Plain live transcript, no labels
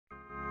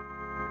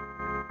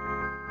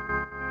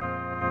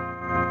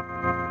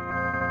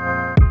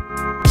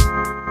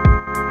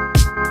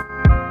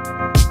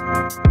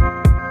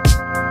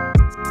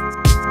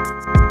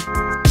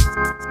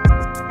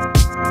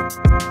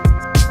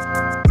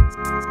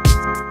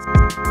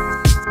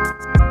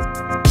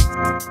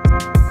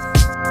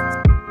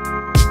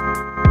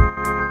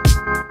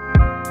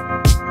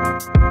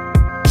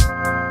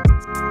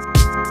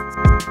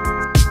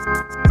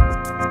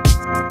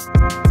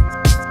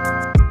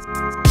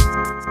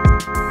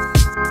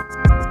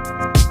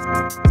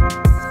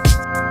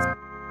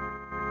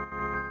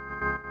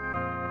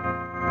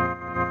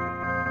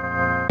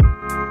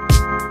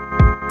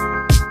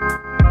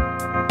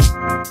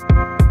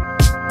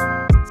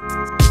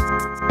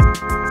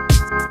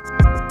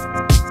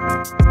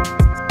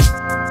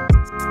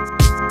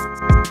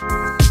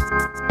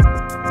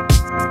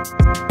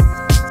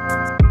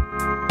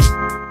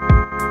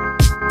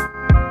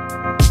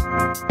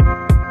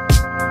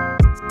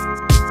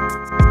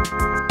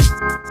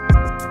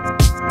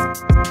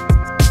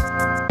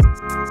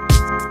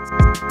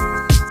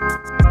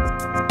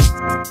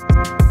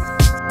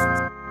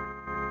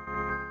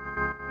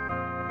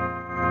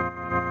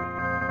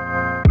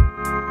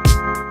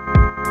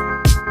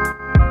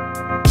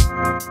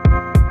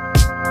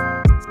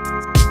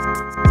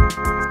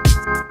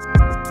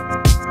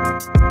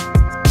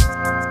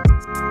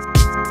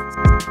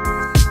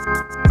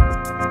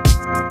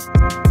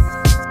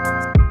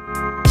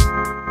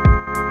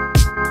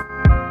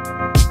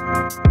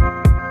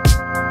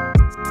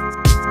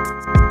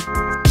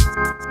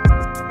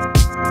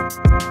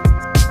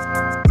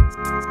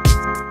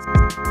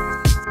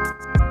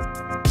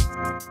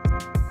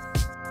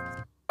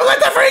Let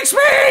the freak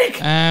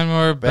speak! And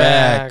we're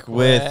back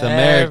with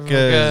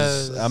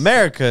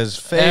America's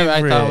favorite.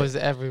 I thought it was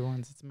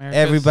everyone's. It's America's.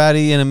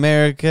 Everybody in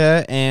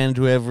America and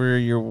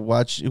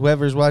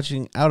whoever's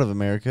watching out of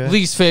America.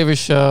 Least favorite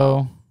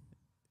show.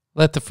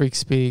 Let the freak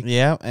speak.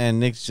 Yeah, and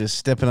Nick's just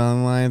stepping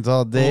on lines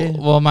all day.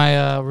 Well,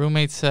 my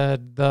roommate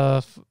said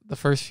the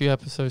first few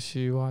episodes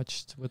she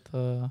watched with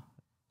the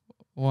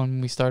when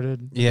we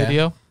started the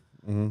video.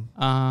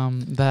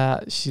 Mm-hmm.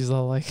 That she's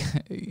all like,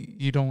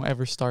 you don't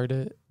ever start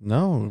it.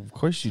 No, of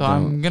course you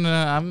don't.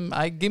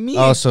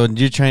 Oh, so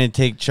you're trying to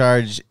take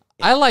charge.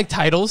 I like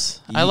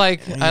titles. I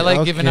like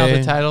giving out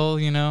the title.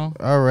 You know.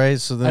 All right,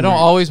 so then I don't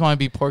always want to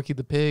be Porky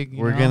the Pig.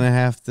 We're gonna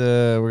have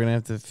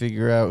to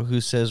figure out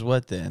who says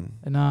what then.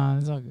 Nah,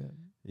 it's all good.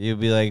 You'll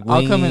be like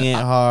winging it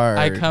hard.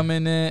 I come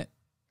in it.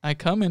 You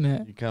come in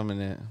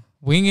it.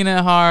 Winging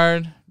it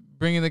hard,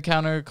 bringing the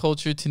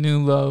counterculture to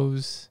new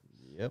lows.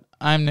 Yep.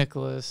 I'm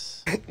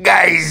Nicholas.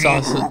 Guys,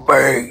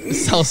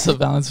 Salsa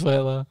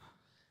Valenzuela.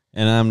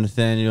 And I'm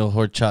Nathaniel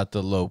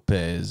Horchata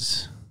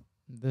Lopez.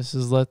 This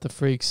is Let the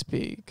Freak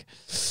Speak.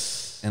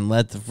 And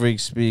Let the Freak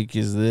Speak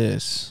is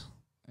this.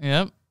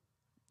 Yep.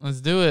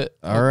 Let's do it.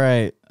 All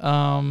right.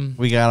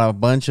 We got a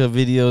bunch of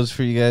videos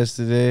for you guys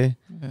today.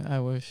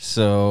 I wish.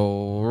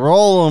 So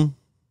roll them.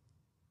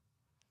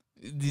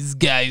 These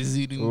guys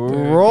eating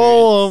burgers.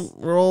 Roll them.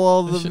 Roll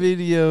all the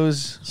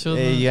videos.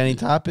 Hey, you got any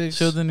topics?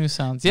 Show the new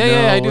sounds.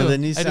 Yeah, I do. The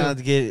new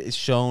sounds get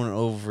shown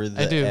over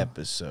the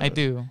episode. I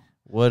do.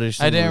 What are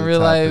some I didn't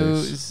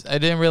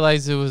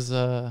realize it was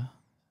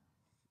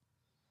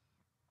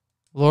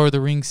Lord of the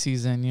Rings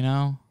season, you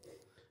know?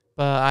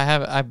 But I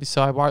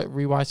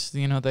rewatched,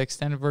 the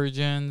extended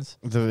versions.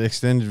 The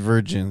extended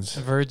versions.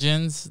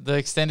 The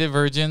extended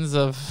versions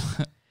of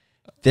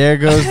There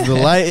goes the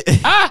light.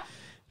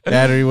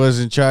 Battery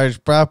wasn't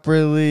charged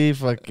properly.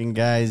 Fucking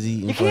guys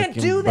eating fucking burgers.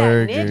 You can't do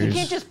that, Nick. You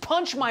can't just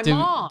punch my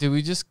mom. Do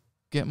we just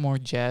get more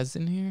jazz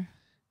in here?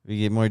 We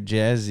get more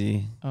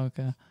jazzy.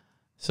 Okay.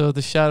 So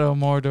the shadow of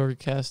Mordor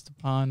cast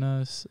upon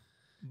us.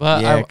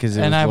 But yeah, because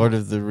it was Lord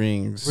of the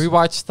Rings.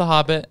 Rewatched The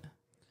Hobbit.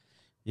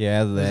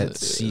 Yeah, that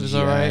CGI was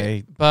all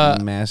right,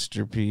 but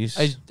masterpiece.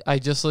 I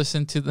just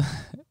listened to the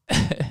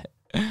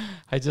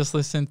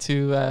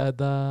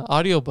the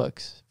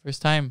audiobooks.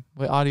 First time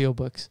with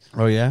audiobooks.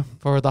 Oh yeah?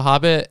 For The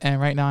Hobbit,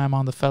 and right now I'm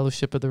on the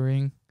Fellowship of the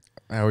Ring.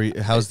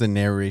 How's the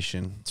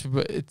narration?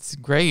 It's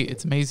great.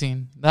 It's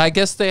amazing. I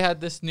guess they had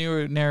this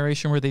new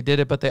narration where they did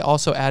it, but they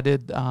also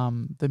added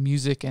the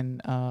music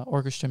and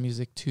orchestra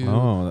music to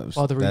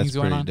all the readings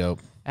going on.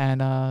 Dope.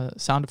 And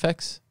sound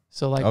effects.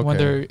 So like when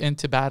they're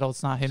into battle,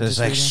 it's not him just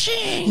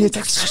reading.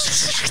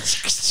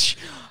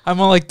 I'm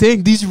all like,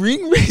 dang, these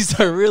ring rays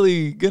are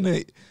really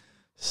gonna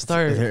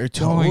start. They're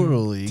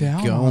totally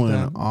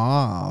going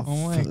off.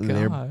 Oh my God.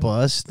 They're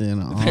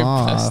busting off. They're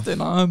busting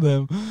on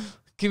them.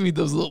 Give me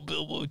those little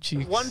Bilbo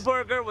cheeks. One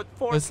burger with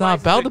 4 It's not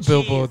about the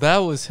Bilbo. That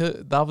was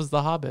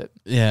the Hobbit.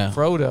 Yeah.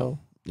 Frodo.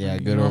 Yeah,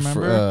 good old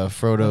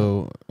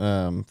Frodo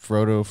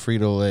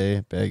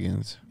Frito-Lay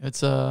Baggins.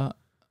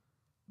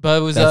 But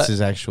it was that's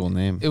his actual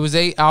name. It was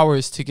 8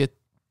 hours to get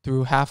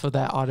through half of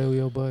that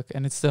audio book,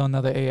 and it's still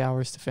another 8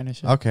 hours to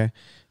finish it. Okay.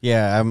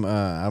 Yeah,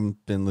 I'm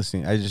been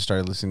listening. I just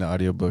started listening to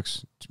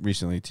audiobooks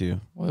recently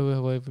too. What have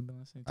you been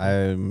listening to?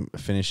 I'm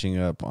finishing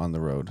up On the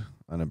Road,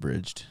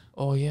 Unabridged.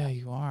 Oh yeah,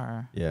 you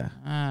are. Yeah.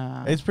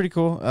 It's pretty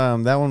cool.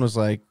 That one was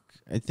like,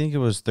 I think it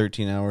was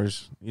 13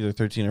 hours, either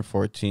 13 or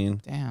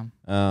 14. Damn.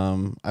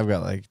 I've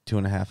got like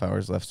 2.5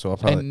 hours left, so I'll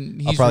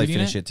probably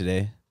finish it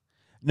today.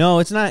 No,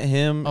 it's not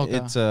him. Okay.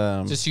 It's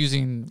just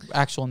using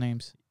actual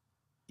names.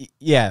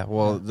 Yeah,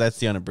 well, that's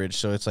the unabridged,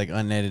 so it's like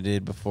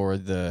unedited before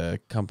the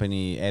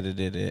company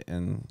edited it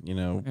and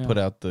put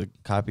out the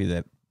copy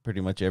that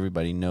pretty much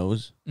everybody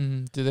knows.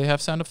 Mm-hmm. Do they have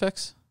sound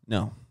effects?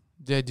 No.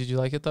 Did you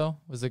like it though?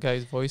 Was the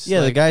guy's voice? Yeah,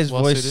 the guy's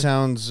voice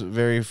sounds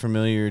very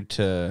familiar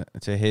to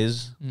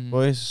his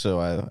voice, so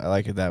I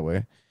like it that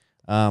way.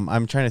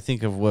 I'm trying to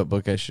think of what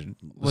book I should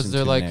listen to. Was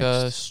there like next.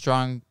 a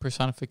strong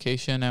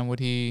personification, and would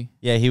he?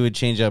 Yeah, he would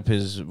change up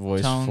his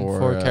voice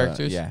for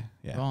characters. Yeah.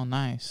 Oh,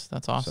 nice.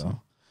 That's awesome.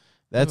 So,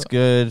 that's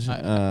good.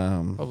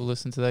 Probably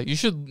listen to that. You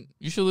should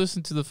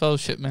listen to The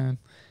Fellowship, man.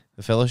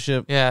 The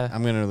Fellowship. Yeah,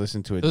 I'm gonna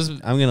listen to it.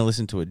 I'm gonna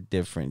listen to a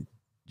different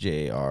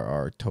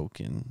J.R.R.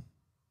 Tolkien.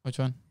 Which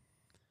one?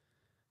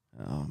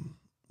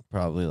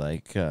 Probably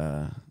like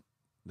the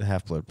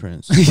Half-Blood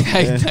Prince. I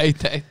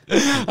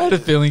had a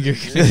feeling you're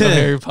gonna go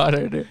Harry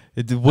Potter.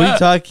 What are you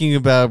talking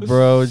about,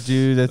 bro?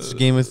 Dude, that's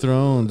Game of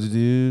Thrones,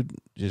 dude.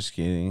 Just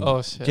kidding.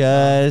 Oh shit.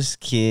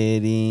 Just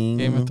kidding.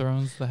 Game of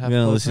Thrones. The Half-Blood Prince. I'm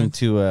gonna listen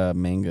to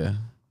manga.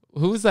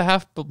 Who's the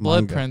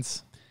Half-Blood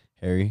Prince?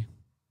 Harry.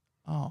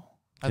 Oh,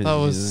 I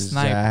thought it was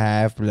Snipe.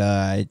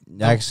 Half-Blood.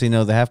 Actually,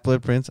 no, the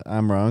Half-Blood Prince.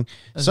 I'm wrong.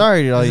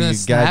 Sorry to all you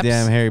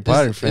goddamn Harry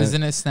Potter fans.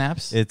 Isn't it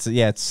Snaps? It's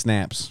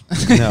Snaps.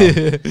 No,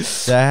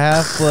 the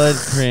Half-Blood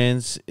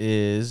Prince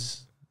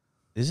is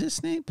it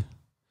Snape?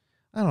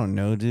 I don't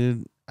know,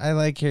 dude. I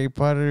like Harry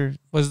Potter.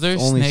 Was there a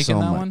snake in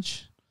that one?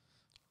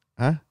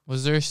 Huh?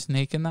 Was there a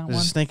snake in that one?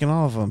 There's a snake in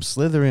all of them.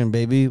 Slytherin,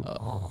 baby.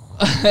 Oh.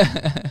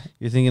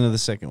 You're thinking of the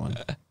second one.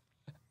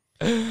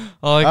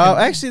 Oh,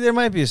 actually, there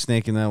might be a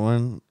snake in that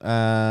one.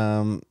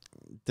 Dun,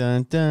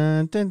 dun,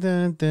 dun, dun,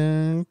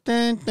 dun,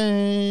 dun,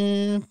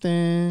 dun,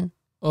 dun.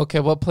 Okay,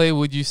 what play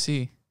would you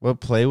see? What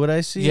play would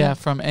I see? Yeah,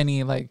 from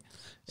any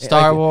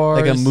Star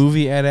Wars, like a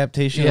movie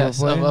adaptation.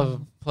 Yes, of a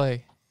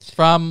play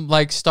from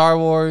like Star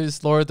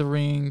Wars, Lord of the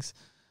Rings,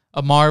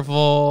 a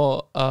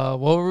Marvel. What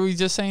were we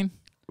just saying?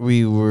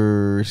 We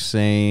were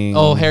saying,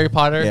 Harry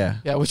Potter.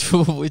 Yeah. Which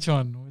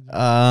one?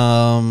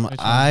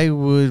 I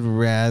would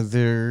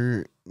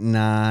rather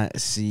not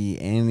see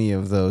any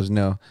of those.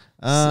 No,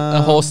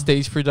 a whole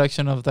stage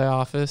production of The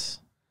Office.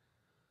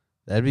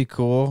 That'd be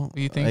cool.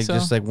 You think so?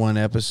 Just like one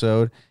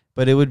episode,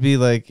 but it would be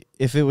like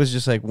if it was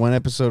just like one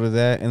episode of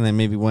that, and then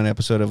maybe one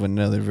episode of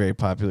another very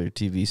popular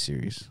TV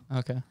series.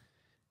 Okay.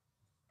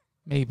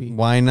 Maybe.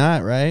 Why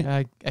not,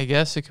 right? I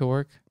guess it could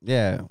work.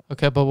 Yeah.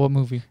 Okay, but what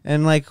movie?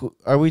 And like,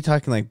 are we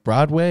talking like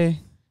Broadway?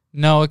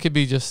 No, it could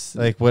be just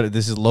like what?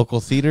 This is local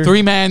theater.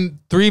 Three man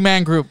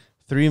group.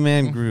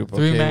 3-man group.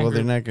 Okay, well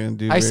they're not gonna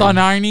do. I saw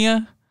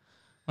Narnia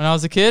when I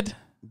was a kid.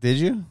 Did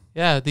you?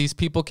 Yeah, these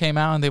people came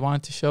out and they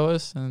wanted to show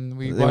us, and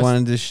they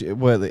wanted to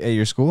what at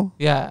your school?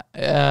 Yeah,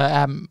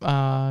 at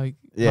my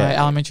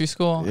elementary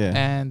school,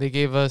 and they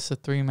gave us a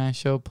 3-man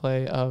show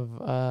play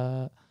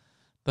of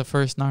the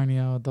first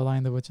Narnia, The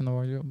Lion, the Witch, and the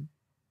Wardrobe.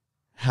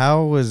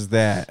 How was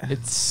that?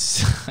 It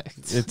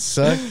sucked. It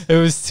sucked? It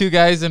was 2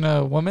 guys and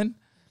a woman.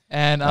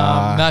 And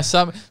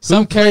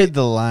some played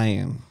the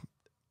lion?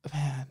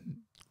 Man.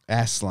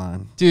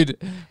 Aslan. Dude,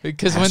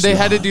 because when they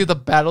had to do the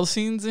battle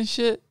scenes and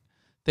shit,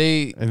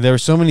 and there were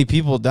so many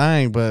people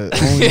dying, but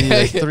only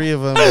like 3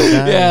 of them were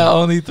dying. Yeah,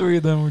 only 3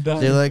 of them were dying.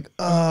 They're like,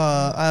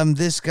 I'm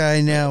this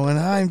guy now and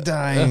I'm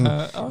dying.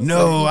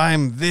 No,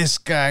 I'm this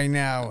guy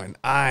now and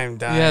I'm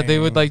dying. Yeah, they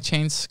would like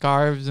change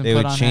scarves and they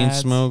put would on chain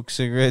hats. Smoke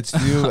cigarettes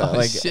too.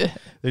 Like shit.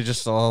 They're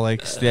just all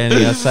like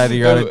standing outside of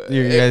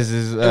your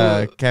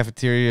guys'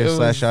 cafeteria /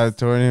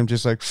 auditorium,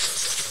 just like.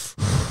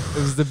 It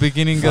was the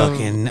beginning of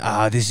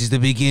this is the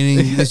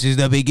beginning. This is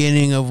the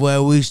beginning of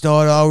where we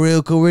start our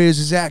real careers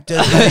as actors.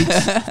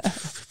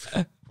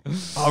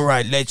 All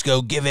right, let's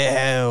go give it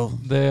hell.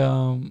 They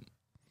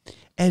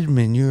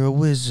Edmund, you're a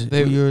wizard.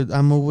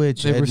 I'm a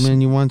witch.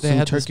 Edmund, you want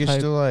some Turkish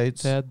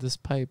delights? They had this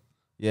pipe.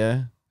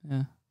 Yeah.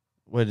 Yeah.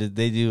 What did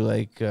they do?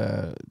 Like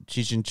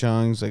Cheech and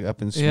Chong's, like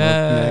Up in Smoke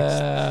next?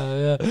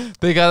 Yeah.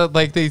 They got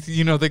like they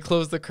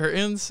closed the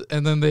curtains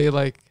and then they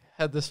like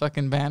had this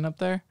fucking van up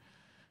there.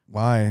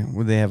 Why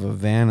would they have a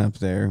van up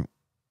there?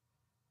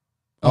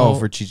 Oh,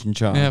 for Cheech and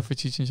Chong. Yeah, for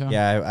Cheech and Chong.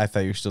 Yeah, I thought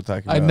you were still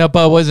talking about. No,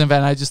 but it wasn't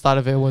van. I just thought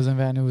of it wasn't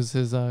van. It was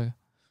his.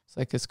 It's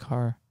like his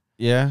car.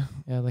 Yeah.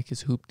 Yeah, like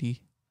his hoopty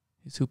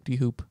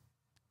hoop.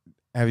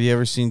 Have you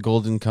ever seen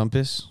Golden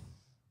Compass?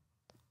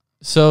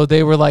 So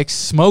they were like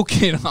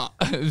smoking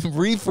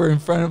reefer in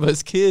front of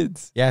us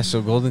kids. Yeah.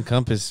 So Golden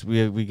Compass,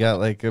 we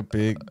got like a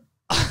big.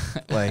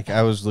 Like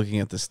I was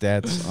looking at the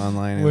stats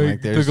online and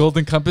like there's the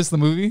Golden Compass, the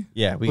movie.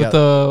 Yeah, we got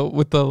the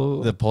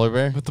polar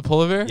bear. With the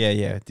polar bear.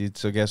 Yeah, dude.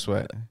 So guess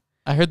what?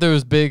 I heard there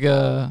was big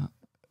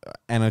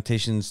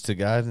annotations to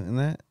God in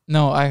that.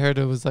 No, I heard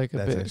it was like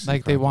a bit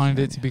like they wanted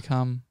it to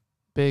become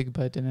big,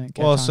 but didn't.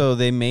 Get so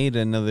they made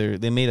like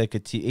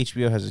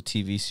HBO has a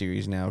TV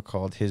series now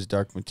called His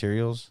Dark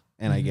Materials,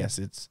 and I guess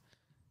it's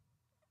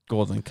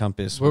Golden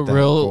Compass. We're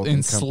real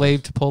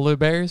enslaved polar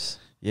bears.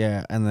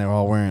 Yeah, and they're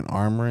all wearing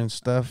armor and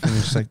stuff. And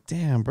it's like,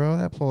 damn, bro,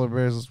 that polar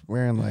bear is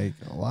wearing like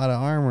a lot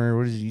of armor.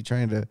 What is he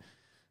trying to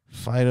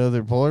fight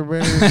other polar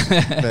bears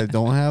that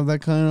don't have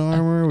that kind of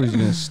armor? Was he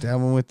going to stab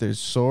them with their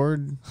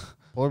sword?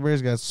 Polar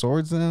bears got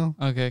swords now?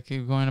 Okay,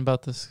 keep going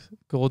about this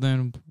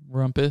golden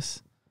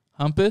rumpus.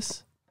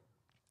 Compass?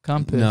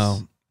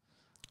 No,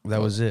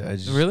 that was it.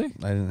 Really?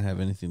 I didn't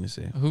have anything to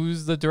say.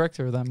 Who's the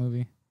director of that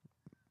movie?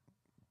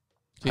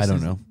 I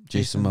don't know.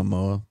 Jason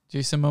Momoa.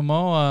 Jason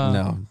Momoa?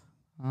 No.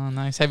 Oh,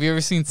 nice. Have you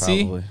ever seen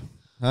Probably. C?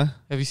 Huh?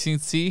 Have you seen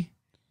C?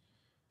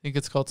 I think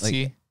it's called like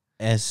C.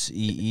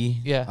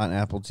 SEE? Yeah. On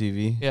Apple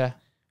TV? Yeah.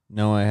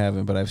 No, I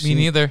haven't, but I've seen.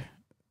 Me neither.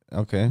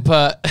 Okay.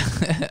 But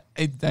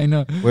I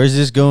know. Where's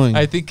this going?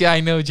 I think I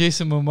know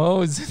Jason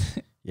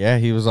Momoa. Yeah,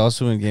 he was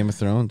also in Game of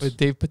Thrones. With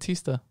Dave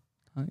Bautista.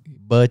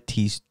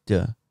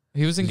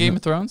 He was in Game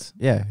of Thrones?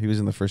 Yeah, he was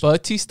in the first.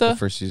 Bautista? The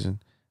first season.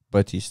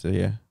 Bautista,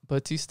 yeah.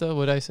 Bautista?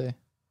 What'd I say?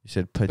 You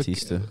said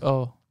Bautista.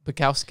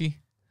 Bukowski.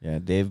 Yeah,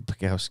 Dave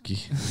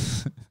Bukowski.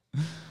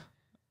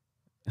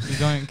 Keep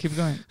going.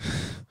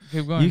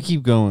 You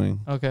keep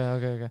going.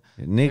 Okay.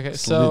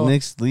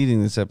 Nick's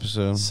leading this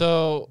episode.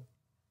 So,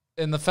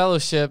 in the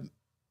Fellowship,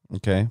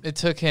 okay, it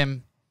took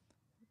him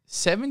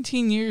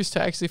 17 years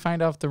to actually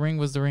find out if the ring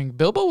was the ring.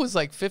 Bilbo was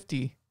like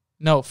 50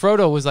 No,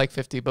 Frodo was like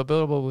 50, but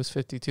Bilbo was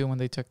 52 when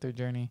they took their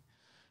journey.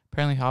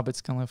 Apparently,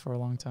 hobbits can live for a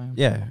long time.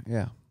 Yeah,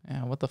 yeah.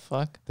 Yeah, what the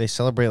fuck? They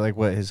celebrate like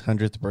what, his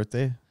 100th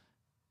birthday?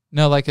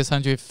 No, like his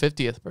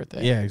 150th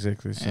birthday. Yeah,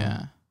 exactly. So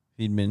yeah.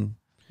 He'd been.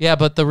 Yeah,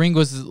 but the ring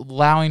was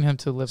allowing him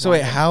to live. So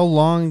wait, how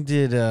long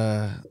did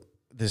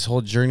this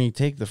whole journey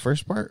take? The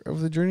first part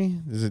of the journey?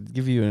 Does it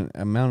give you an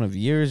amount of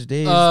years,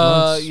 days,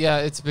 months? Yeah,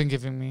 it's been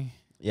giving me.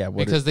 Yeah,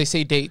 because they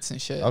say dates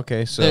and shit.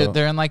 Okay, so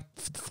they're in like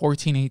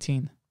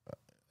 1418.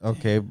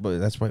 Okay, but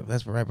that's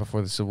right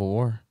before the Civil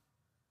War.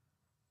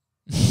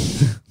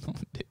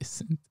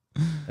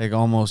 Like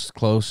almost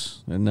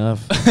close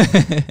enough.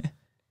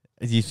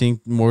 Do you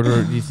think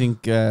Mordor? Do you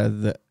think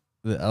the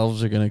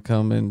elves are gonna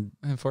come and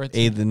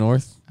aid the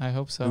North? I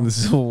hope so. In the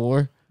Civil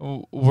War.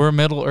 We're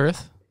Middle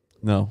Earth.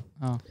 No.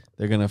 Oh.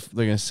 They're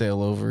gonna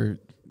sail over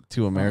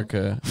to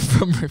America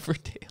from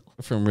Riverdale.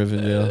 From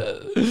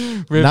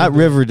Rivendell. Not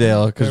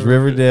Riverdale, because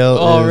Riverdale.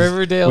 Oh,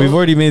 Riverdale. We've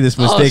already made this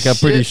mistake. I'm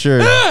pretty sure.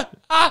 Wait,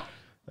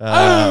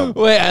 I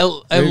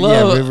love.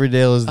 Yeah,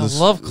 Riverdale is. I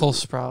love Cole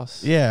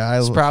Sprouse.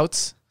 Yeah,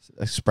 Sprouts.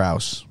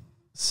 Sprouse.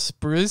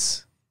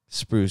 Spruce.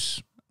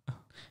 Spruce.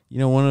 You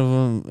know, one of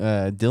them,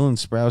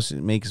 Dylan Sprouse,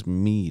 makes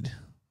mead.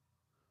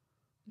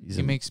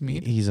 He makes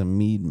mead? He's a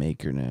mead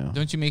maker now.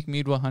 Don't you make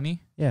mead with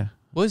honey? Yeah.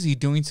 What is he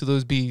doing to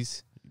those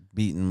bees?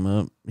 Beating them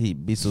up. He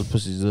beats those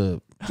pussies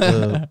up.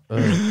 Guys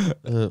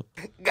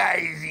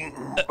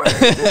eating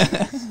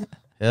birds.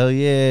 Hell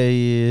yeah,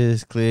 he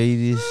is,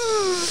 Claytis.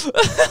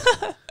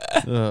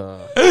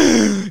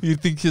 You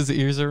think his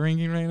ears are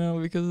ringing right now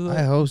because of that?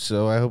 I hope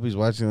so. I hope he's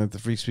watching Let the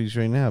Freak Speaks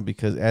right now,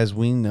 because as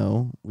we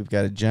know, we've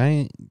got a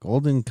giant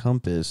golden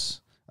compass.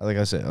 Like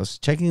I said, I was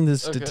checking the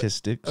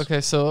statistics.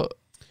 Okay, so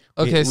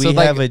we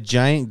have a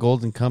giant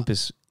golden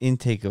compass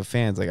intake of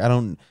fans.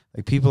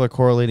 People are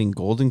correlating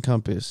golden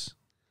compass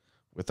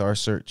with our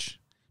search.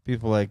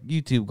 People like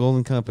YouTube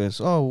golden compass.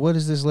 Oh, what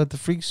is this Let the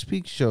Freak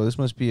Speak show? This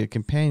must be a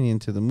companion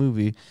to the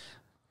movie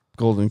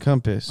Golden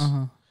Compass.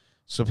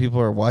 So people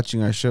are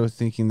watching our show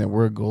thinking that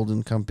we're a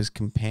Golden Compass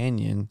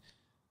companion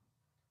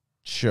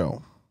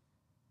show.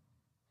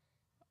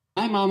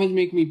 My mom is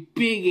making me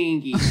big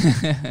angry.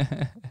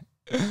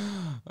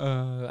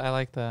 I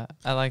like that.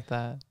 I like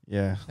that.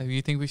 Yeah.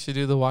 You think we should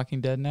do The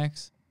Walking Dead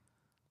next?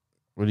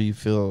 What do you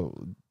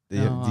feel?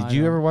 Did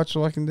you ever watch The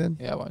Walking Dead?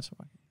 Yeah, I watched The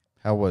Walking Dead.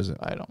 How was it?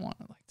 I don't want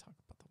to talk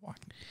about The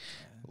Walking Dead.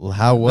 Well,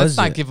 how was it?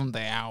 Let's not give them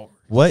the hour.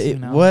 What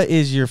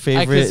is your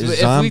favorite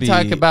zombie? If we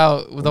talk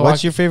about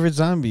what's your favorite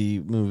zombie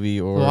movie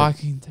or The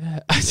Walking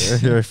Dead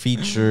or a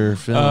feature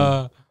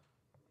film?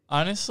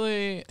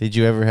 Honestly, did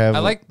you ever have? I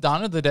like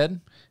Dawn of the Dead.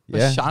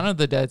 Yeah, Shaun of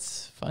the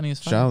Dead's funny as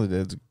fuck. Shaun of the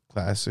Dead's a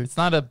classic. It's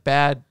not a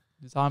bad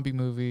zombie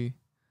movie.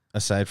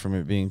 Aside from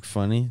it being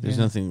funny, there's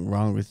nothing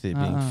wrong with it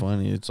being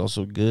funny. It's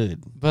also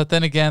good. But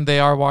then again, they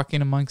are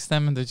walking amongst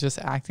them and they're just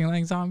acting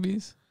like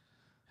zombies.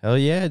 Hell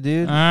yeah,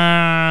 dude.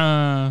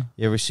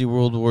 You ever see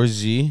World War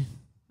Z?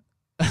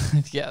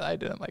 Yeah, I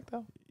didn't like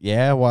that.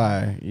 Yeah,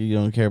 why? You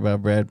don't care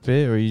about Brad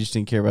Pitt, or you just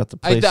didn't care about the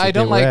place I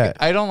don't like at?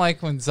 I don't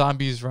like when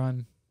zombies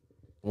run.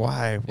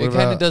 Why? It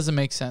kind of doesn't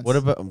make sense. What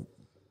about?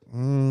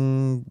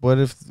 What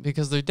if?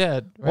 Because they're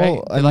dead, right?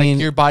 Well, I mean,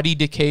 your body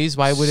decays.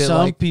 Why would it?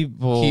 Some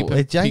people.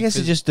 I guess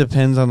it just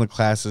depends on the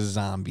class of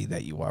zombie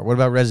that you are. What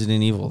about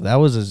Resident Evil? That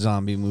was a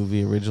zombie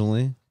movie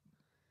originally.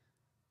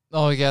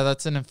 Oh yeah,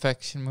 that's an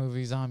infection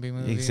movie, zombie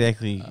movie.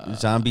 Exactly.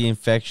 Zombie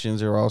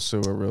infections are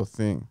also a real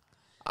thing.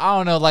 I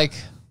don't know,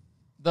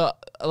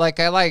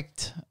 I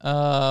liked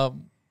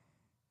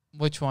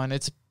which one?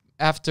 It's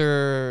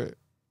after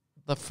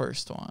the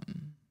first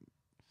one.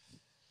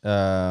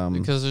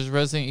 Because there's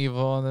Resident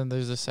Evil and then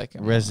there's the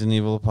second Resident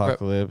Evil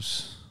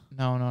Apocalypse.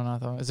 No, not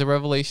that one. Is it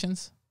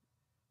Revelations?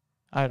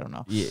 I don't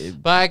know. Yeah.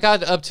 But I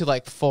got up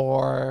to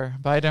 4,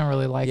 but I didn't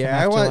really like it.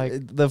 Yeah,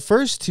 the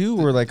first 2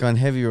 were on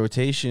heavy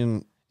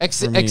rotation.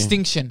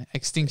 Extinction.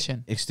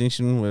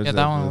 Extinction was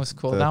that one was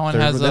cool. That one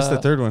has that's the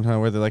third one, huh?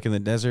 Where they're in the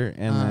desert,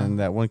 and then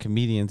that one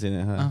comedian's in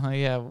it, huh?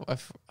 Yeah.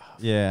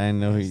 Yeah, I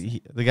know.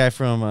 The guy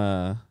from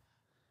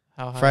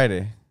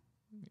Friday,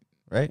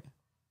 right?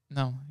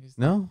 No.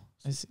 No.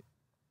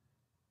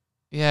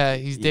 Yeah,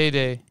 he's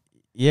Day.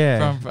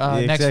 Yeah.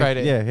 From next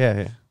Friday.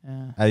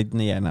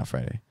 Yeah. Not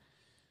Friday.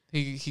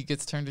 He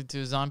gets turned into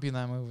a zombie in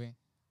that movie.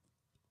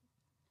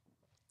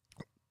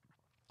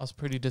 I was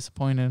pretty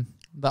disappointed.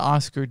 The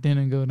Oscar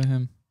didn't go to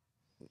him.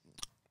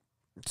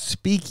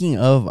 Speaking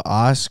of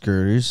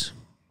Oscars.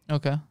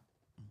 Okay.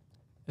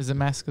 Is it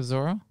Mask of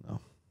Zorro?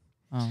 No.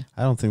 Oh.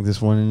 I don't think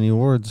this won any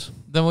awards.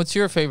 Then what's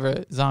your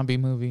favorite zombie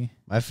movie?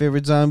 My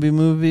favorite zombie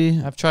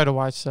movie? I've tried to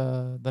watch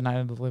The Night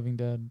of the Living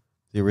Dead.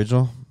 The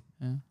original?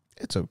 Yeah.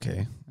 It's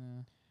okay.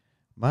 Yeah.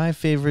 My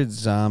favorite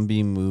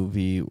zombie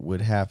movie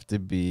would have to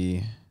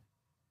be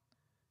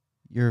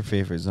your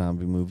favorite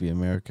zombie movie,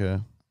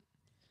 America.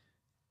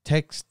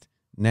 Text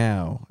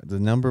now the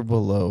number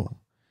below,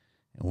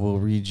 and we'll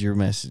read your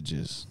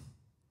messages.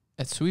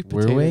 At Sweet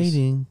Potatoes. We're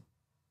waiting.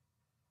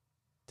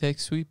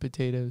 Text Sweet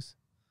Potatoes.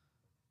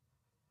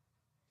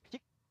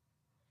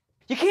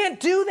 You can't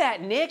do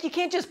that, Nick. You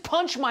can't just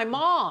punch my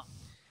mom.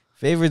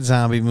 Favorite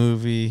zombie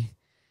movie?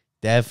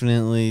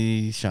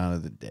 Definitely Shaun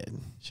of the Dead.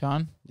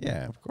 Shaun?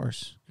 Yeah, of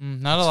course.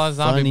 Not a lot of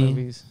zombie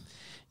movies.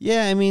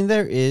 Yeah, I mean,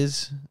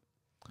 there's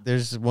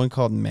one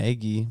called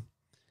Maggie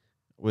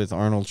with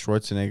Arnold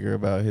Schwarzenegger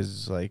about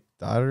his like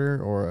daughter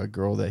or a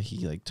girl that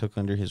he like took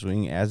under his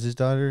wing as his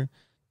daughter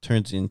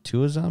turns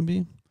into a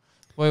zombie.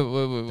 Wait.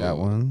 That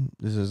one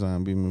is a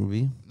zombie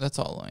movie. That's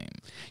all lame.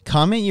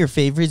 Comment your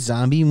favorite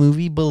zombie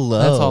movie below.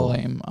 That's all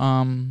lame.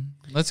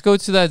 Let's go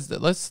to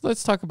that.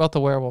 Let's talk about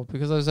the werewolf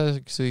because I was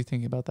actually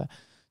thinking about that.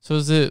 So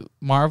is it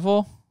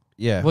Marvel?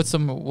 Yeah. What's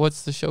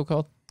the show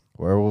called?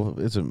 Werewolf.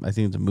 I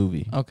think it's a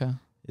movie. Okay.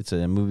 It's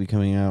a movie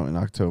coming out in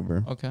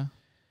October. Okay.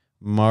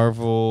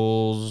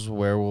 Marvel's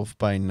Werewolf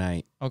by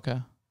Night. Okay.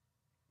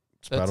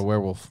 It's about a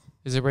werewolf.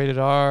 Is it rated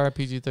R,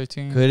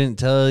 PG-13? Couldn't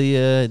tell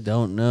you.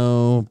 Don't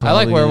know.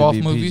 Probably I like werewolf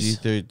movies.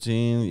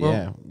 PG-13.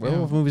 Yeah.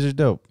 Werewolf movies are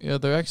dope. Yeah,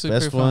 they're actually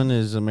best one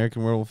is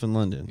American Werewolf in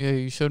London. Yeah,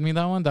 you showed me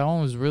that one. That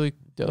one was really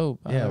dope.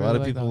 Yeah, a lot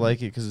of people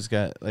like it because it's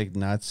got like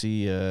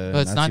Nazi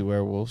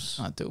werewolves. It's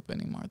not dope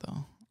anymore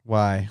though.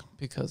 Why?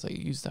 Because I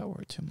use that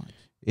word too much.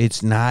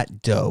 It's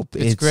not dope.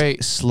 It's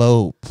great.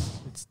 Slope.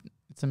 It's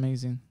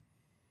amazing.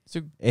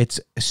 It's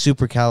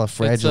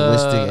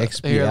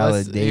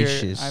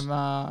supercalifragilisticexpialidocious.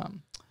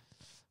 I'm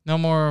no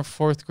more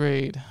fourth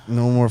grade.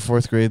 No more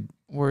fourth grade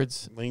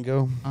words.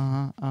 Lingo.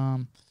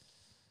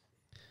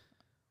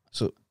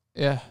 So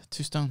yeah,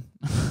 2 Stone.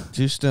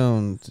 2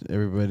 Stone,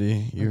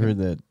 everybody. You heard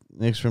that.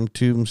 Next from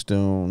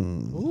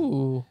Tombstone.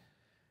 Ooh.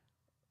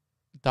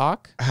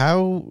 Doc?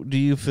 How do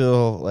you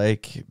feel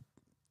like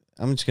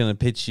I'm just gonna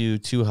pitch you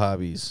 2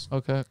 hobbies.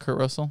 Okay, Kurt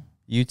Russell.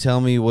 You tell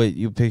me what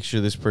you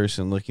picture this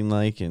person looking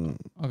like and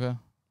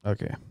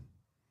Okay.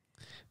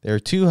 Their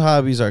 2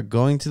 hobbies are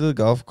going to the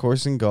golf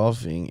course and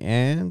golfing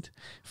and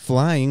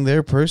flying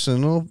their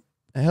personal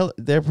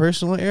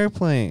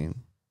airplane.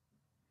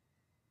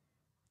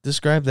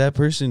 Describe that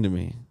person to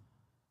me.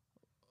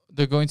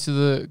 They're going to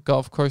the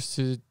golf course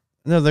to...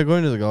 No, they're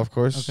going to the golf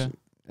course. Okay.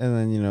 And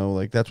then,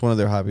 like, that's one of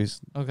their hobbies.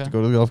 Okay. To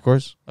go to the golf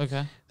course.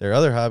 Okay. Their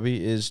other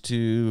hobby is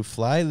to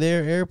fly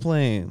their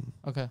airplane.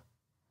 Okay.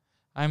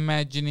 I'm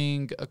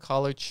imagining a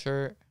collared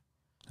shirt.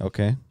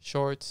 Okay.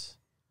 Shorts.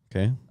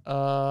 Okay.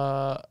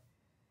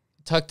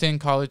 Tucked in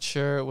collared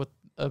shirt with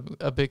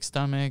a big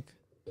stomach,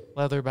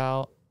 leather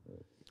belt,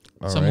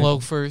 some right.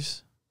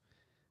 Loafers.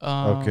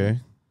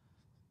 Okay.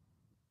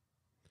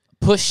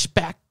 Push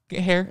back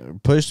hair.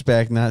 Pushed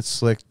back, not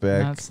slicked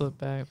back. Not slicked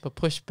back, but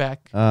pushed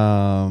back.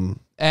 And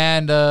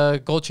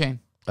gold chain.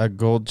 A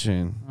gold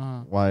chain.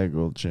 Why a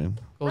gold chain?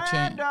 Gold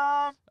chain.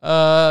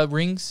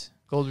 Rings.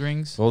 Gold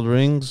rings. Gold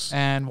rings.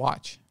 And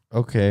watch.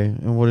 Okay.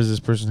 And what does this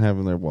person have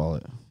in their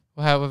wallet?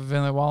 Will have in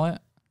their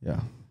wallet? Yeah.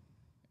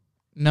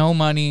 No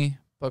money,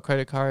 but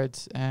credit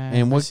cards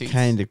and what receipts.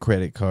 kind of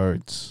credit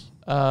cards?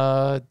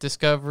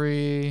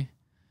 Discovery,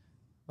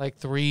 like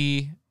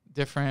 3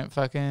 different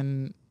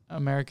fucking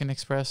American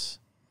Express.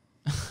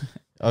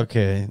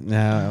 Okay,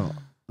 now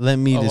let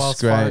me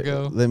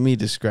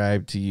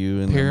describe to you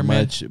in a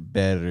much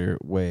better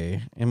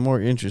way and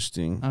more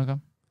interesting. Okay.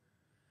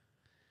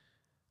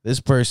 This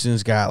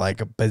person's got like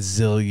 $1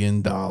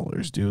 bazillion,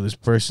 dude. This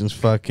person's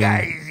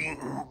fucking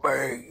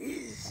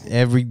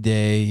every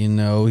day,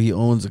 he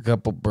owns a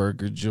couple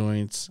burger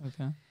joints.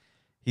 Okay.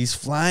 He's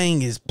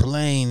flying his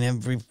plane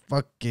every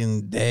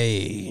fucking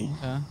day.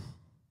 Okay.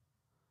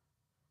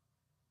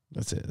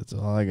 That's it. That's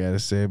all I got to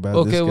say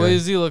about this guy. Okay, what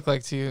does he look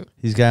like to you?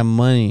 He's got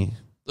money.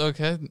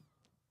 Okay.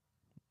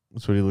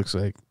 That's what he looks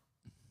like.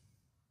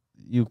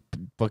 You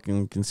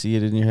fucking can see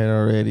it in your head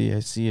already. I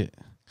see it.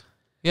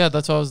 Yeah,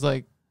 that's what I was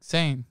like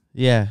saying.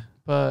 Yeah.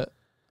 But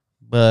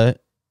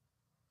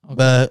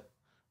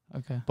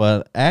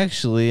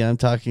actually, I'm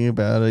talking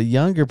about a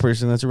younger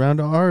person that's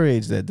around our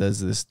age that does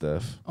this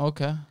stuff.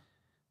 Okay.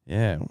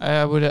 Yeah.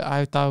 I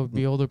thought it would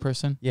be older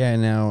person. Yeah,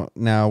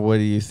 now what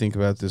do you think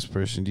about this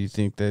person? Do you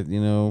think that,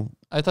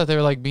 I thought they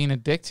were like being a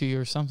dick to you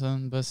or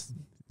something, but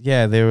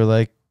yeah, they were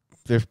like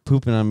they're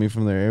pooping on me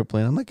from their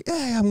airplane. I'm like,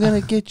 hey, I'm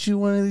gonna get you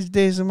one of these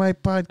days in my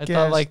podcast. I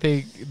thought like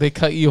they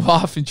cut you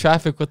off in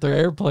traffic with their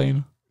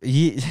airplane.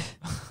 Yeah.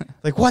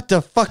 Like, what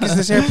the fuck is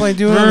this airplane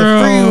doing on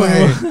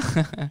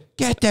the freeway?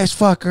 Get this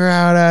fucker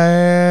out of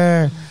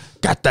here.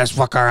 Get this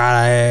fucker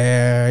out of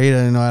here. He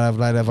doesn't know how to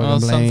fly that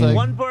fucking plane. Like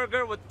 1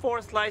 burger with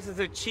 4 slices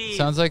of cheese.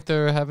 Sounds like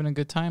they're having a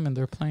good time in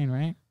their plane,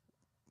 right?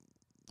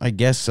 I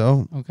guess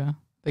so. Okay.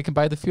 They can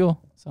buy the fuel,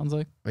 sounds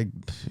like.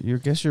 You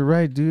guess you're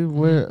right, dude.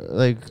 Where,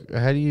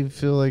 how do you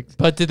feel like...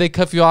 But did they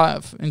cut you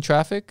off in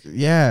traffic?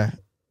 Yeah.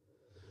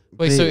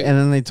 Wait, and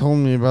then they told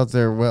me about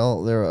their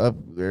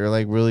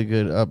like really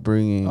good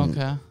upbringing.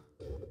 Okay.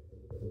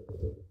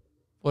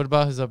 What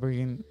about his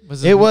upbringing?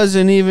 It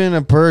wasn't even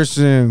a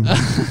person.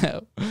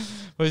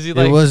 Was he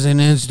like? It was an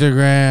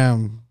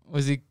Instagram.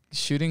 Was he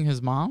shooting his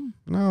mom?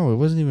 No, it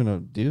wasn't even a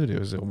dude. It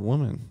was a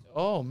woman.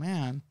 Oh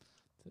man,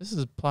 this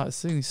is plot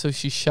thing. So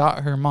she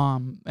shot her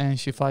mom and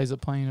she flies a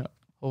plane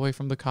away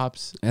from the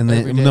cops. And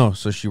then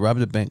so she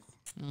robbed a bank.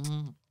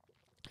 Mm-hmm.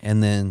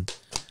 And then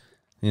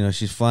You know,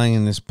 she's flying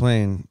in this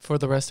plane. For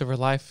the rest of her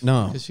life?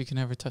 No. Because she can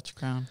never touch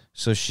ground.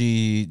 So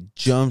she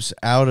jumps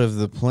out of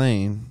the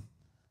plane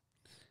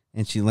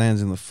and she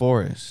lands in the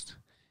forest.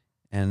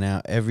 And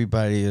now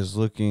everybody is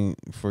looking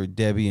for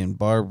Debbie and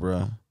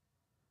Barbara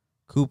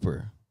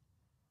Cooper.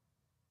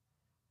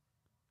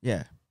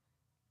 Yeah.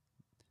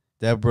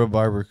 Deborah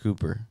Barbara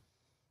Cooper.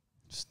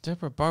 It's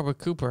Deborah Barbara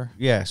Cooper.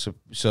 Yeah,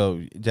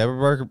 so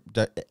Deborah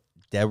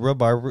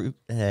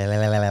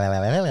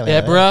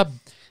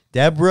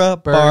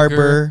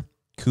Barber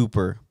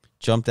Cooper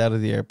jumped out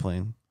of the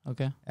airplane.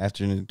 Okay.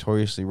 After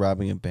notoriously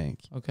robbing a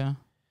bank. Okay.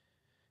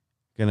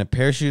 Gonna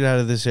parachute out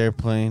of this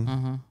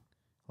airplane,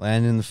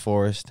 land in the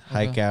forest,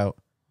 hike out,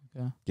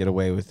 get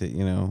away with it,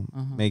 you know,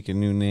 make a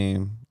new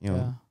name, you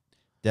know.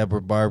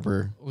 Deborah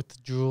Barber. With the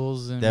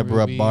jewels and Deborah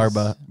rubies,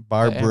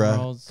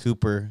 Barbara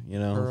Cooper, you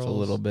know, pearls. It's a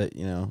little bit,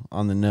 you know,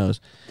 on the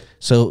nose.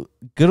 So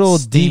good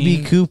old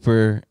DB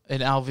Cooper.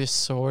 An Elvis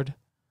sword.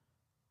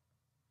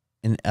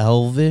 An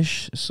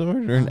Elvish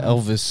sword or an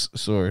Elvis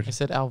sword? I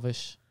said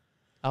Elvish.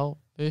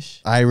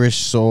 Elvish. Irish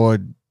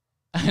sword.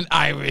 An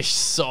Irish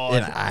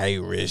sword. An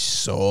Irish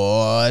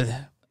sword.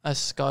 A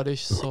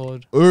Scottish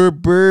sword. Or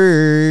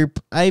burp.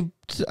 I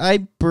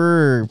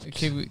burped.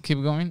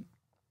 Keep going.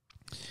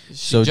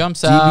 She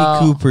jumps DB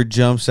out. Cooper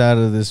jumps out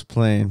of this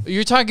plane.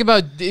 You're talking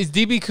about, is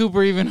DB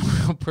Cooper even a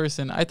real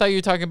person? I thought you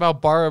were talking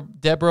about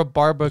Deborah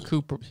Barbara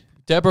Cooper.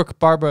 Deborah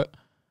Barbara.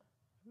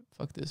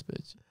 Fuck this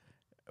bitch.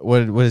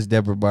 What is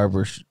Deborah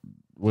Barber?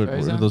 What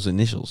are those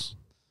initials?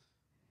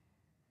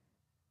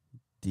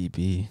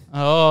 DB.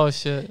 Oh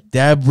shit.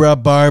 Deborah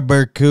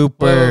Barber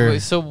Cooper.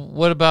 Wait. So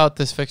what about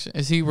this fiction?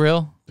 Is he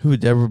real? Who?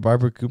 Deborah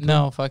Barber Cooper?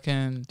 No,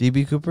 fucking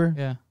DB Cooper?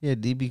 Yeah. Yeah,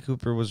 DB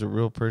Cooper was a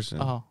real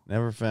person. Oh.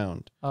 Never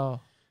found. Oh.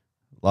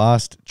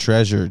 Lost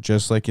treasure,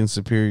 just like in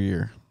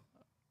Superior.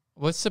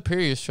 What's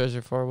Superior's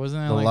treasure for?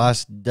 Wasn't it The like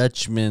Lost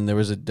Dutchman? There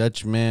was a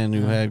Dutch man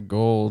who had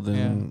gold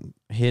and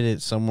hid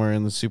it somewhere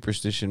in the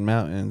Superstition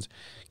Mountains.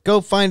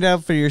 Go find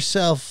out for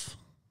yourself.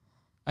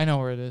 I know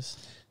where it is.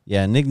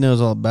 Yeah, Nick knows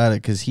all about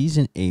it because he's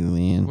an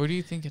alien. Where do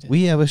you think it is?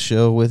 We have a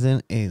show with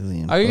an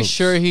alien. Are you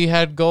sure he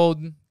had gold?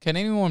 Can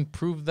anyone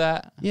prove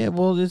that? Yeah,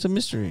 well, it's a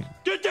mystery.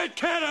 Get that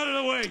cat out of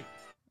the way!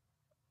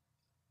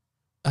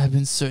 I've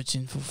been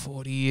searching for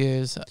 40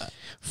 years.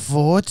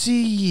 40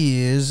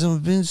 years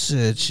I've been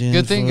searching.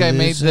 Good thing I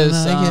made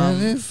this. I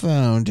haven't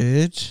found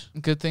it.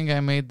 Good thing I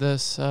made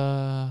this.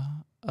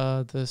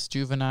 This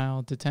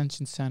juvenile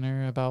detention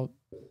center about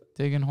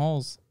digging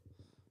holes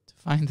to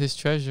find this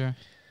treasure.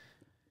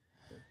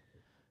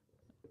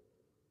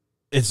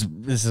 It's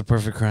the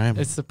perfect crime.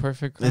 It's the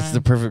perfect crime. It's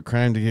the perfect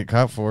crime to get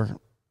caught for. You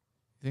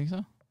think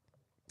so?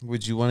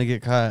 Would you want to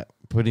get caught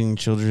putting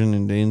children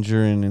in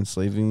danger and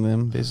enslaving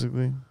them,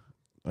 basically?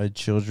 A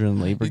children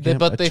labor camp?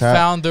 But they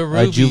found the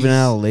rubies. A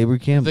juvenile labor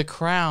camp? The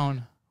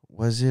crown.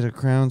 Was it a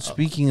crown?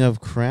 Speaking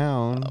of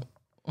crown,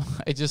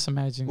 I just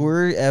imagine.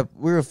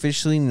 We're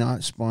officially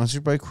not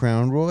sponsored by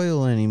Crown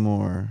Royal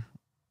anymore.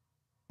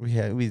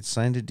 We'd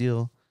signed a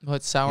deal.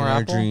 What, sour in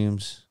apple? Our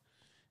dreams.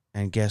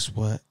 And guess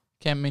what?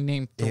 Can't be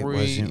named 3. It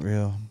wasn't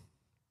real.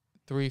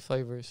 3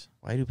 flavors.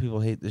 Why do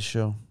people hate this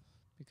show?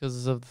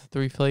 Because of the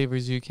 3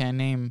 flavors you can't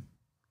name.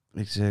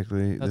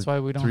 Exactly. That's why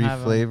we don't 3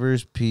 have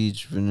flavors: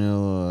 peach,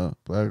 vanilla,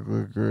 black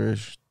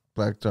licorice,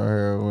 black tar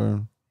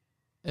heroin.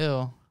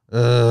 Ew.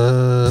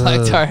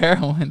 Black tar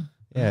heroin.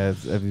 Yeah,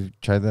 have you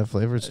tried that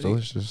flavor? It's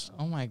delicious.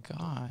 Oh my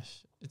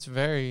gosh. It's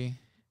very...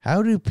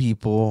 How do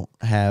people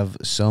have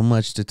so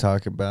much to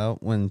talk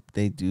about when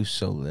they do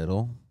so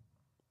little?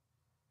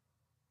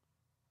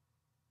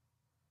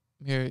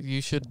 Here,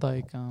 you should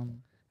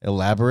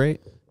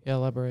Elaborate? Yeah,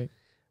 elaborate.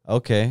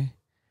 Okay.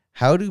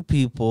 How do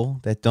people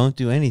that don't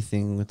do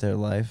anything with their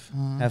life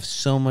have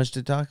so much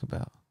to talk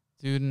about?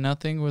 Do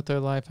nothing with their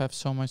life, have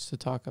so much to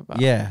talk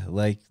about. Yeah,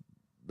 like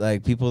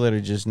people that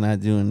are just not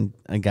doing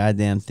a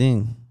goddamn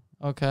thing.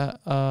 Okay.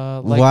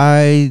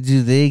 Why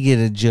do they get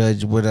to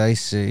judge what I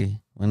say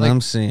when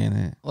I'm saying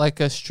it? Like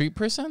a street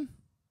person?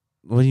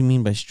 What do you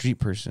mean by street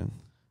person?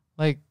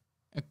 Like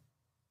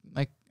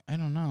I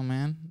don't know,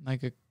 man.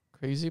 Like a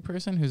crazy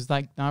person who's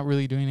not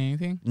really doing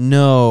anything.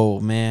 No,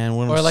 man.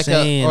 What I'm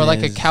saying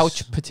like a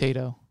couch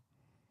potato.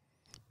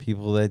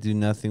 People that do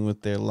nothing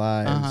with their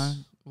lives.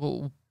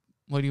 Well,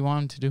 what do you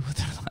want them to do with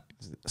their lives?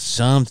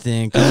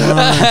 Something. Come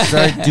on,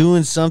 start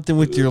doing something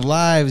with your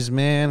lives,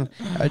 man.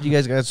 How do you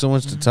guys got so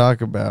much to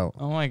talk about?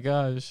 Oh my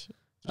gosh.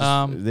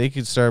 They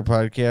could start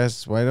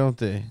podcasts. Why don't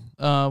they?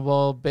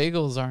 Well,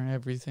 bagels aren't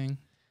everything.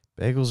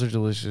 Bagels are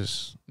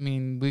delicious. I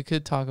mean, we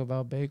could talk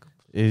about bagels.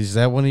 Is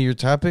that one of your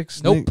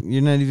topics? Nope. Nick?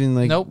 You're not even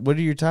Nope. What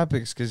are your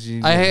topics? Because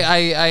you.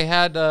 I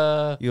had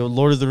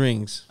Lord of the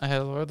Rings. I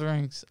had Lord of the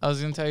Rings. I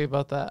was gonna tell you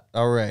about that.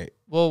 All right.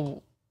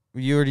 Well,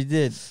 you already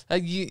did.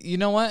 You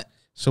know what?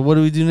 So what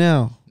do we do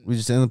now? We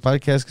just end the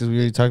podcast because we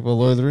already talked about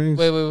Lord of the Rings.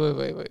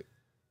 Wait.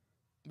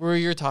 What are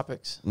your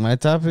topics? My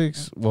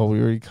topics? Well,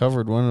 we already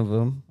covered one of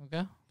them.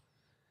 Okay.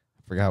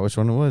 I forgot which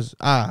one it was.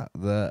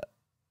 The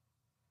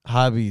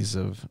hobbies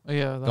of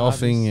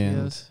golfing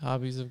hobbies, and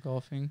hobbies of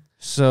golfing.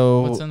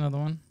 So what's another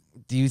one?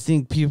 Do you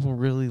think people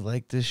really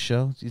like this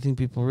show? Do you think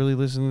people really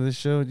listen to this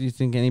show? Do you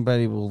think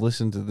anybody will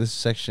listen to this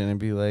section and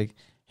be like,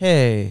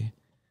 hey,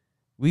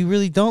 we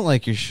really don't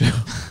like your show.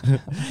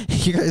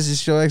 You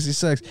guys' show actually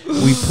sucks.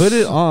 We put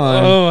it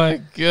on. Oh,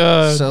 my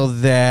God. So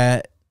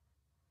that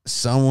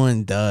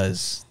someone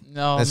does.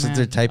 No, that's what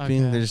they're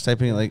typing. Okay. They're just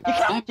typing it like.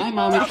 My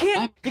mom is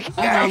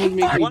making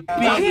me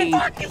big.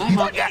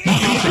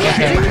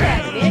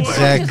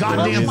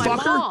 Exactly.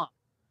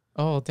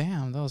 Oh,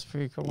 damn. That was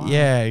pretty cool.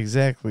 Yeah,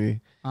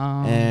 exactly.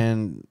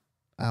 And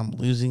I'm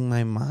losing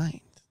my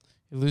mind.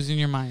 You're losing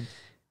your mind.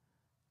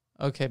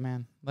 Okay,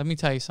 man. Let me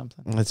tell you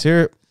something. Let's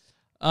hear it.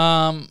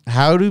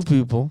 How do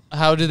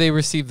they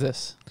receive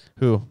this?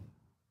 Who?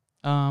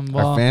 Well,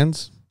 our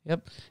fans?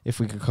 Yep.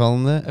 If we could call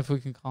them that. If we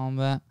can call them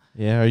that.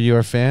 Yeah. Are you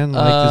our fan?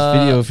 Like this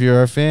video if you're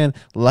our fan.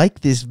 Like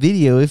this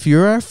video if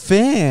you're our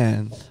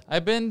fan.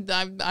 I've been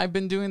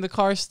doing the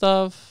car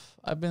stuff.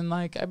 I've been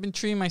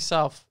treating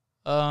myself.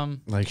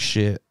 Like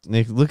shit.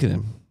 Nick, look at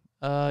him.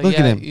 Look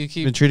at him. He's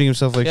been treating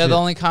himself like shit. Yeah, the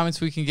only comments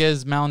we can get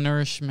is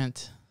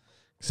malnourishment.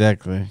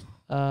 Exactly.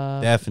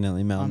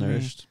 Definitely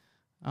malnourished.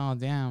 Oh,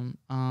 damn.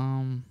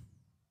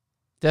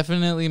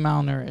 Definitely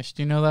malnourished.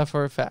 You know that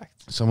for a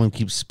fact. Someone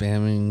keeps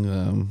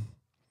spamming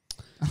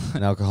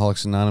an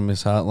Alcoholics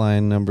Anonymous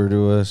hotline number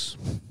to us,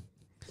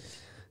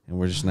 and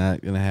we're just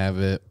not going to have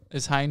it.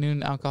 Is High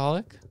Noon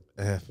alcoholic?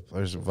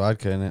 There's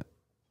vodka in it.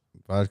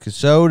 Vodka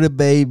soda,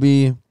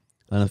 baby.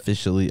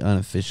 Unofficially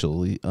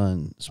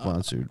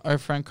unsponsored. Our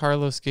friend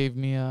Carlos gave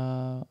me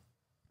a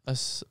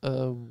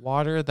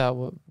water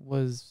that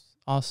was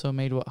also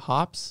made with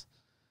hops.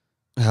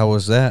 How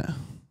was that?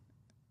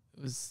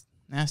 It was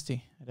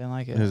nasty. I didn't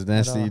like it. It was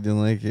nasty. You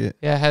didn't like it?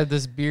 Yeah, it had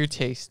this beer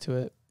taste to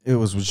it. It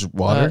was just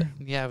water?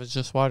 Yeah, it was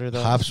just water,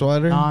 though. Hops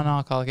water?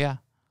 Non-alcoholic, yeah.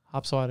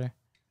 Hops water.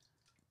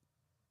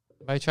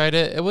 I tried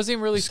it. It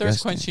wasn't really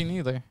thirst quenching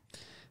either.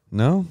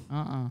 No?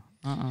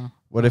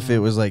 What if it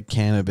was like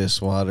cannabis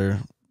water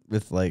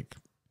with like...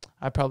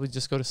 I'd probably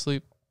just go to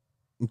sleep.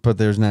 But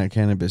there's not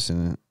cannabis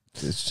in it.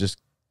 It's just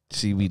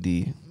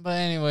CBD. But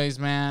anyways,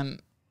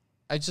 man...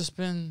 I just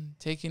been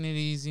taking it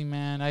easy,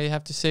 man. I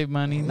have to save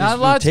money. Not a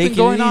lot's been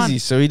going on.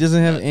 So he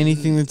doesn't have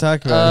anything to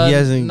talk about. He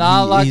hasn't.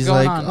 Not a lot he's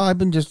going like, on. oh, I've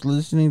been just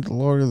listening to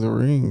Lord of the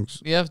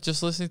Rings. Yeah,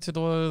 just listening to the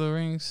Lord of the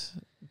Rings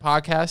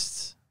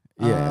podcasts.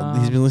 Yeah,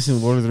 he's been listening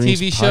to Lord of the Rings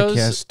TV podcasts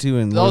shows too,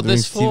 and Lord of the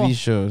Rings TV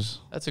shows.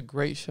 That's a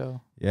great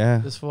show. Yeah,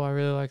 This Fool, I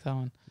really like that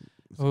one.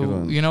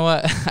 One. You know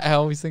what I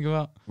always think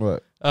about?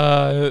 What?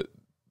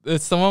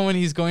 It's the one when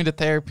he's going to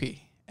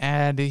therapy,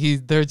 and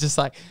they're just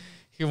like.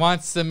 He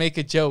wants to make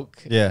a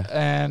joke. Yeah.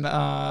 And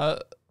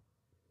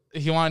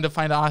he wanted to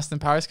find an Austin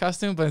Powers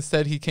costume, but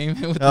instead he came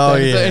in with the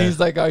and he's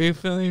like, are you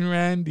feeling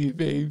Randy,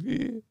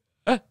 baby?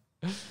 And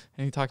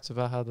he talks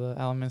about how the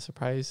Element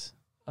Surprise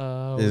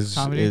was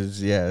comedy.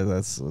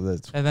 That's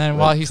and then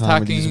while he's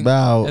talking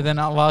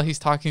while he's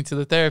talking to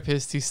the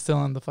therapist, he's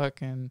still in the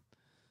fucking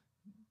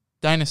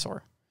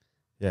dinosaur.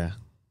 Yeah.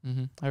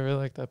 Mm-hmm. I really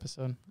like the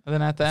episode. And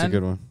then at the end, a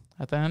good one.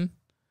 At the end,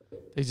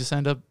 they just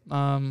end up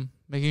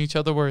making each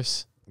other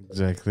worse.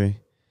 Exactly.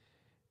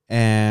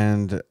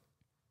 And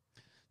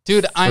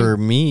dude,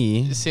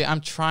 see,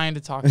 I'm trying to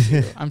talk to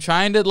you. I'm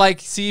trying to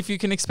see if you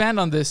can expand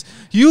on this.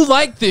 You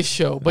like this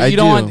show, but you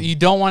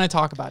don't want to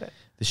talk about it.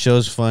 The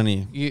show's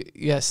funny. See,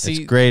 it's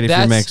great if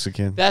you're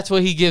Mexican. That's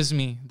what he gives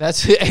me.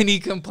 And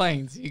he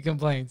complains.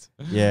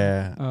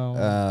 Yeah. Oh,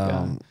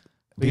 God.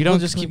 But you don't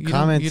just keep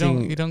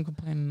commenting. You don't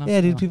complain enough.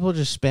 Yeah, dude, people are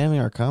just spamming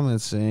our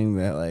comments saying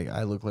that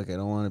I look like I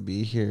don't want to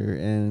be here,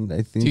 and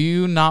I think. Do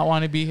you not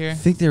want to be here? I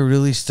think they're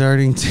really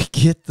starting to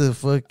get the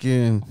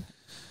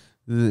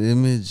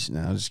image. No,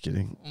 I'm just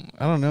kidding.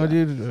 I don't know,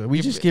 dude.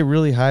 We just get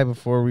really high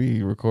before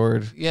we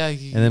record. Yeah,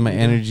 and then my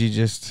energy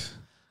just.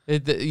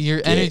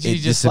 Your energy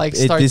starts.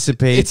 It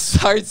dissipates. It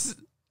starts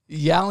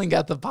yelling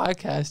at the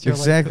podcast. You're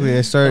exactly.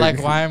 I start.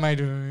 Why am I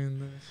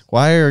doing this?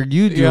 Why are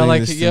you doing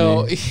this?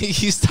 Yo,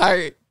 you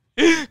start.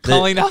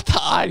 Calling out the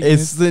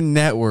audience. It's the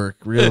network,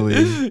 really.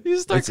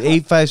 It's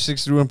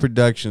 85631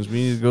 Productions.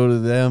 We need to go to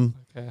them.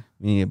 Okay.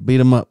 We need to beat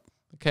them up.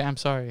 Okay, I'm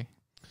sorry.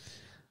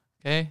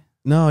 Okay.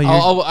 No,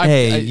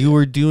 you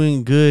were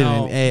doing good.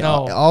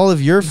 All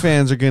of your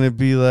fans are gonna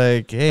be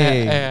like,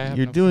 "Hey,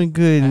 you're doing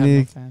good,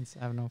 Nick." I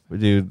have no fans.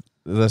 Dude,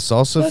 the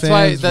salsa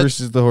fans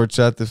versus the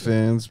horchata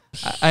fans.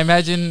 I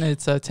imagine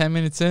it's 10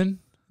 minutes in.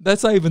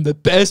 That's not even the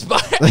best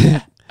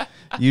part.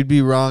 You'd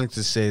be wrong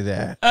to say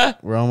that.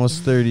 We're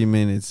almost 30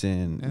 minutes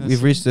in.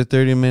 We've reached the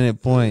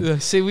 30-minute point.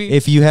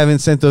 If you haven't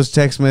sent those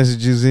text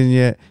messages in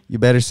yet, you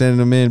better send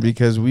them in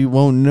because we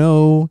won't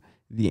know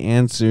the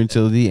answer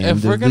until the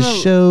end of the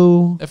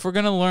show. If we're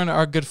going to learn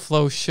our good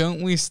flow,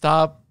 shouldn't we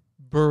stop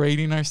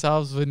berating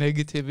ourselves with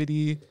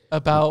negativity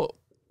about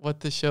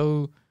what the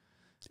show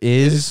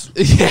is?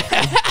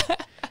 Yeah.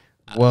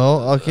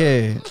 Well,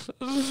 okay.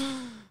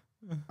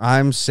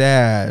 I'm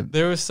sad.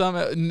 There was some.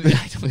 I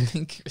don't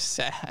think you're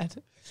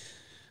sad.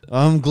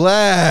 I'm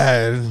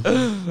glad.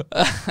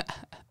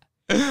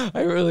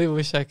 I really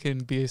wish I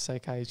could be a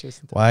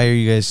psychiatrist. Why are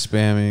you guys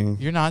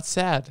spamming? You're not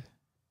sad.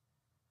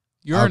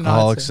 You're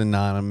Alcoholics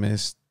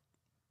Anonymous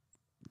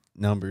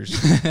numbers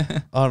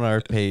on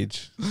our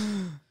page.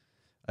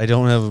 I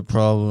don't have a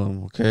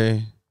problem,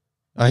 okay?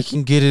 I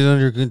can get it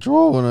under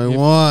control when I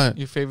want.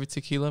 Your favorite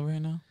tequila right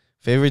now?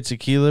 Favorite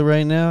tequila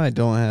right now? I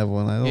don't have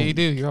one. I don't you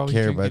do. You're always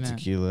care about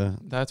tequila.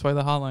 That's why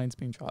the hotline's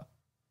being dropped.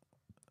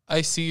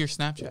 I see your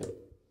Snapchat.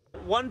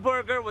 1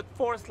 burger with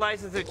 4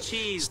 slices of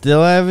cheese.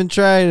 Still haven't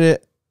tried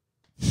it.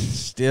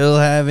 Still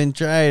haven't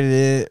tried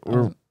it.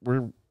 What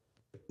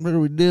are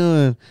we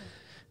doing?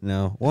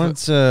 No.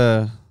 Once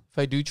if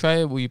I do try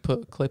it, will you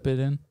clip it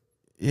in?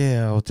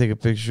 Yeah, I'll take a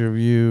picture of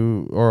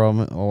you, or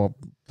I'll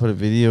put a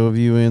video of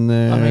you in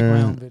there. I'll make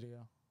my own video.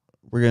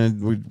 We're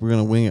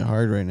gonna wing it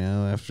hard right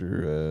now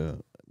after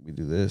we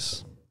do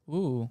this.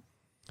 Ooh.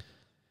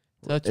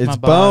 It's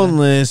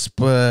boneless,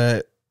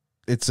 but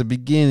it's a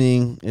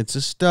beginning. It's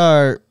a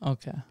start.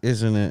 Okay.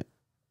 Isn't it?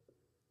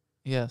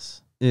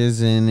 Yes.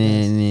 Isn't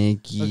it,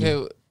 Nikki?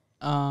 Okay.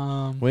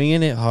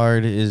 Winging It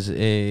Hard is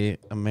a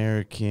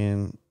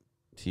American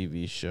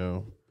TV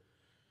show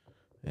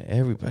that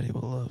everybody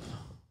will love.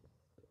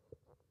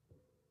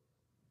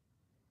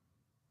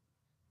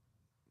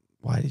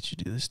 Why did you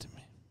do this to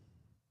me?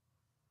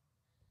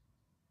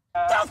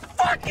 The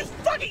fuck, you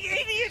fucking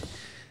idiot!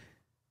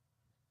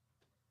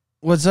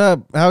 What's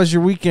up? How was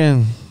your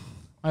weekend?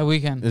 My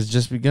weekend. It's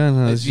just begun,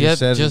 huh? Yep,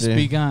 just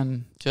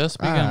begun. Just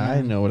begun.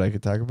 I know what I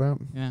could talk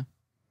about. Yeah.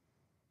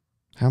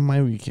 How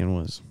my weekend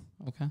was.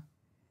 Okay.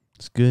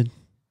 It's good.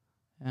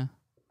 Yeah.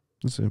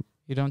 That's it.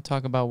 You don't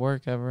talk about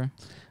work ever.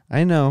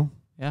 I know.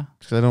 Yeah.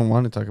 Because I don't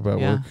want to talk about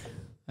work.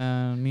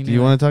 Do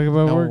you want to talk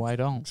about work? No, I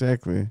don't.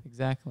 Exactly.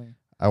 Exactly.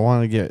 I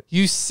want to get...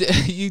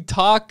 You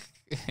talk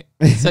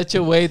in such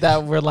a way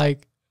that we're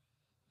like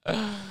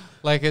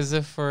as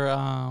if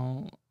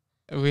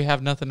we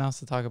have nothing else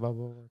to talk about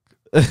but work.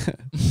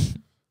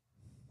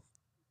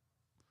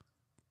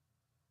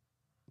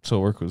 So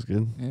work was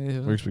good.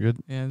 Work's been good.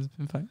 Yeah, it's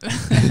been fine.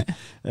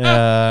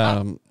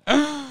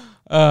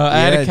 I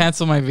had to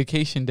cancel my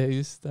vacation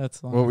days.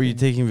 That's all. What were you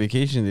taking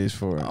vacation days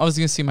for? I was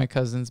gonna see my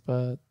cousins,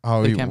 but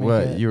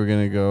you were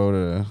gonna go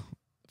to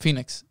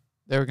Phoenix?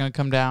 They were gonna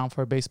come down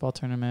for a baseball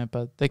tournament,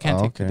 but they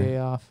can't take the day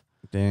off.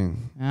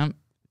 Dang. Yep.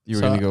 You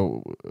were gonna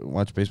go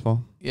watch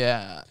baseball?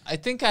 Yeah, I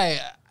think I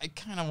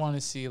kind of want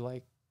to see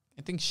I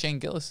think Shane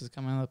Gillis is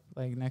coming up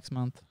next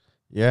month.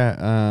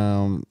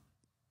 Yeah,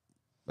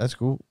 that's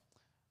cool.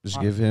 Just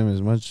give him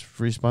as much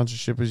free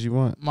sponsorship as you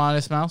want.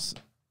 Modest Mouse,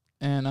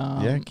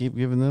 and keep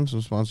giving them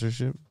some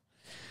sponsorship.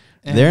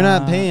 They're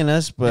not paying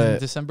us, but in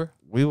December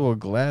we will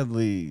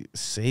gladly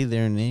say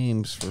their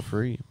names for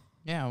free.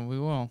 Yeah, we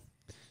will.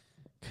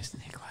 Because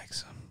Nick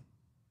likes them.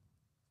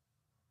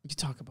 You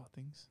talk about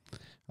things.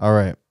 All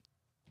right.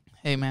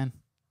 Hey, man.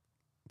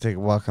 Take a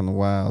walk on the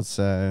wild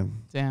side.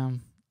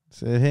 Damn.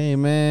 Say, hey,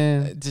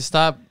 man. Just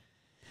stop.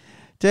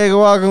 Take a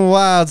walk on the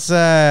wild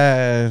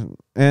side.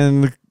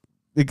 And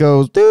it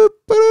goes. I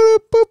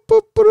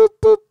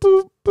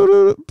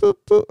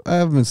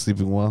haven't been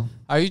sleeping well.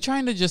 Are you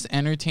trying to just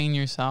entertain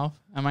yourself?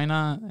 Am I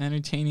not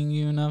entertaining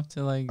you enough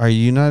to Are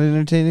you not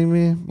entertaining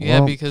me? Yeah,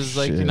 well, because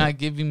you're not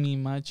giving me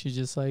much. You're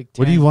just what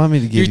do you want me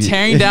to give you? You're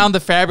tearing down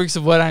the fabrics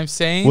of what I'm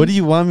saying. What do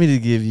you want me to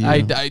give you?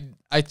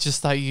 I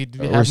just thought you'd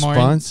have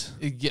response.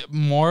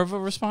 More of a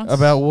response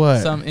about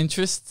what? Some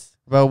interest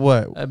about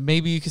what?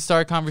 Maybe you could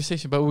start a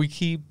conversation, but we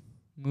keep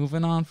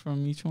moving on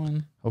from each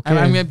one. Okay,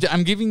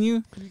 I'm giving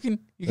you. You can.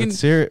 Let's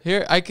hear it.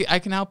 Here, I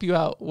can help you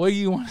out. What do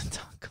you want to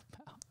talk about?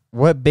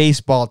 What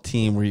baseball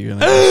team were you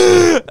gonna go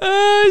to?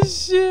 Oh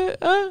shit!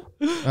 I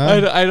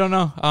don't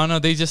know. I don't know.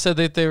 They just said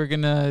that they were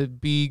gonna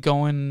be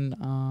going.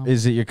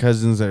 Is it your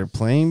cousins that are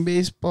playing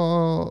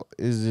baseball?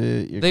 Is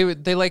it your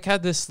they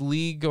had this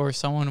league, or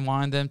someone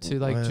wanted them to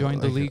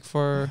join the league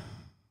for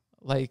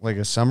like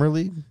a summer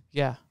league?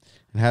 Yeah.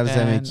 And how does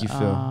that make you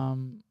feel?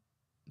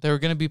 They were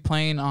gonna be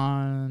playing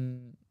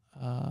on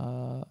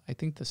I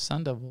think the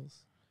Sun Devils.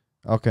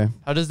 Okay.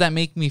 How does that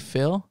make me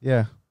feel?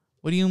 Yeah.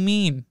 What do you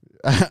mean?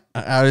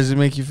 How does it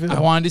make you feel? I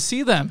wanted to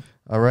see them.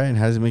 All right. And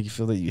how does it make you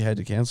feel that you had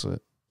to cancel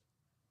it?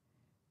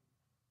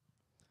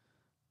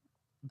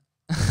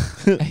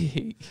 I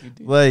hate you,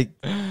 dude.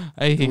 I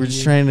hate we're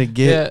just trying to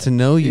get to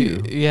know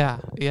you.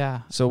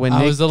 Yeah. So when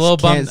Nick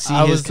can't see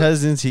his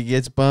cousins, he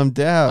gets bummed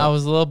out. I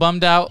was a little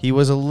bummed out. He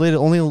was only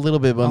a little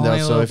bit bummed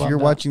out. So if you're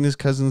watching his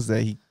cousins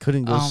that he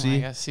couldn't go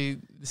see, my God. See,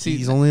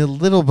 he's only a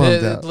little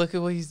bummed out. Look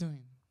at what he's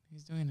doing.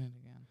 He's doing it again.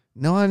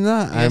 No, I'm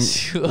not.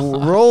 Yes,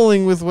 I'm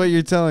rolling with what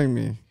you're telling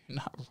me. You're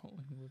not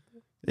rolling with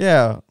it.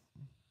 Yeah.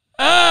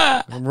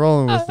 I'm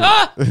rolling with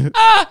it.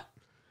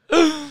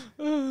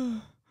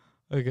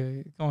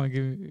 Okay, come on,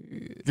 give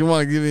me. Come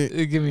on, give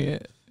me. Give me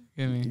it.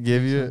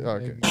 Give you it?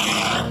 Okay.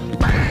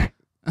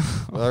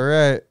 All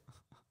right.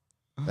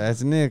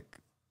 That's Nick.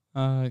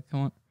 Come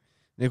on.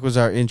 Nick was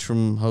our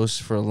interim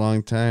host for a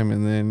long time,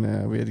 and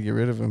then we had to get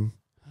rid of him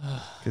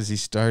because he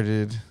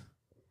started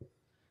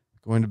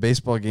going to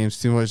baseball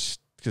games too much.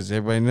 Because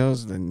everybody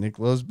knows that Nick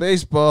loves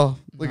baseball.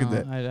 Look at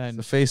that. It's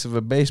the face of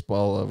a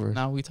baseball lover.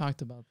 No, we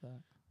talked about that.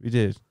 We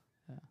did.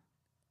 Yeah.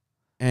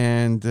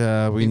 And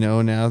we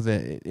know now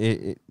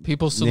that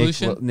People's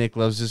Solution. Nick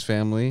loves his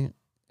family.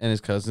 and his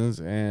cousins,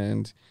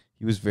 and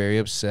he was very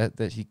upset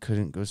that he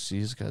couldn't go see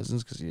his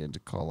cousins because he had to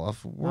call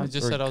off of work. I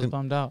just said I was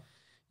bummed out.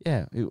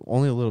 Yeah,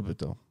 only a little bit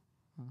though.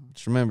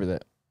 Just remember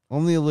that.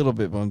 Only a little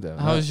bit bummed out.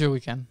 How was your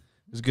weekend?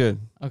 It was good.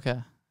 Okay,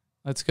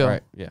 let's go. All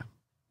right, yeah.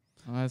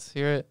 Let's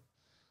hear it.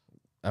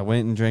 I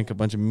went and drank a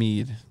bunch of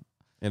mead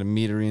at a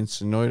meadery in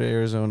Sonoyta,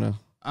 Arizona.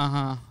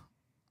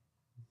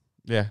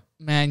 Yeah.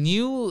 Man,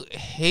 you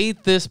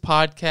hate this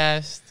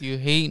podcast. You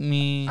hate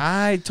me.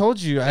 I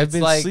told you I've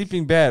been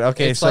sleeping bad.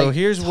 Okay, so like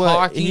here's what.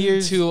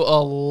 Talking to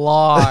a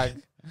log.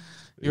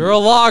 You're a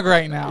log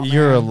right now.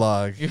 You're a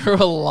log. You're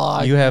a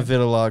log. You have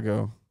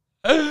vitiligo.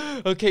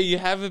 Okay, you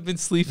haven't been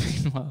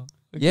sleeping well.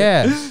 Okay.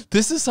 Yeah.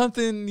 This is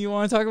something you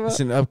want to talk about? It's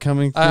an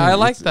upcoming thing. I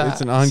like that.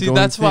 It's an ongoing See,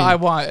 that's thing. what I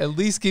want. At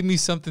least give me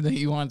something that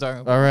you want to talk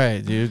about. All right,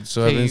 dude.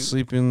 So I've been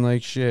sleeping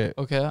like shit.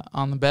 Okay,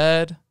 on the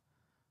bed,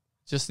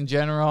 just in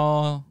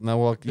general. No,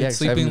 well, yeah, I've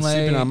been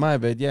sleeping on my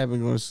bed. Yeah, I've been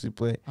going to sleep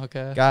late.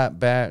 Okay. Got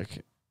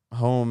back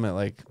home at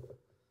like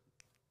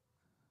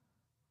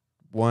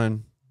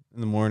 1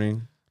 in the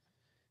morning.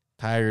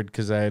 Tired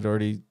because I had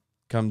already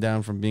come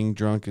down from being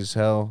drunk as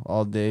hell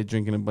all day,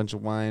 drinking a bunch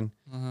of wine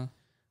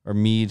or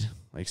mead,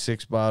 like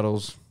 6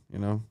 bottles, you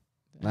know,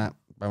 not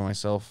by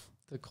myself.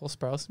 The Cole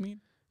Sprouse mead?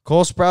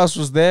 Cole Sprouse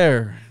was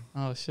there.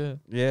 Oh, shit.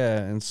 Yeah,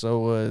 and so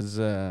was...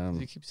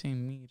 you keep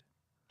saying mead.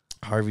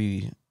 Harvey...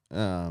 is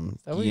that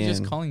what you're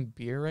just calling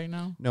beer right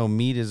now? No,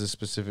 mead is a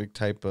specific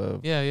type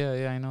of... Yeah,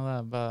 I know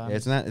that, but...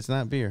 Yeah, it's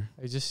not beer.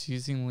 Are you just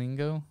using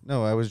lingo?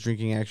 No, I was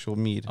drinking actual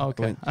mead.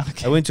 Okay.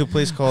 I went to a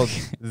place called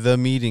The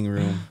Meeting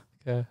Room.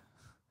 Okay.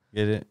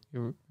 Get it?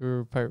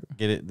 You're pirate.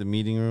 Get it? The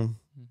Meeting Room?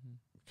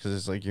 Because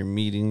it's like you're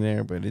meeting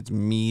there, but it's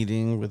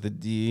meeting with a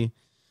D.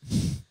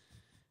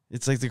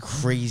 It's like the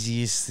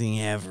craziest thing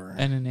ever.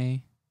 And an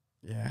A.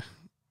 Yeah.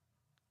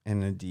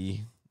 And a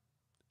D.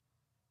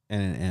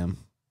 And an M.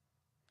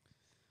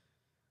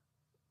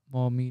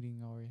 Well,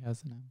 meeting already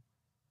has an M.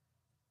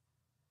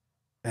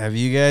 Have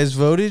you guys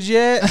voted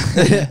yet?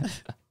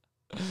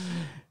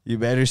 You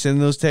better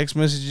send those text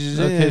messages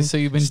in. Okay, so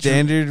you've been...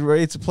 Standard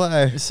rates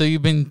apply. So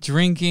you've been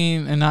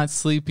drinking and not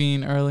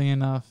sleeping early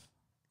enough.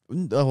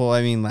 Oh, well,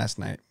 I mean, last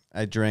night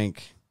I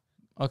drank.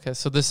 Okay,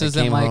 so this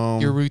isn't like home.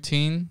 Your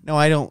routine? No,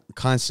 I don't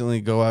constantly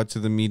go out to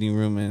the meeting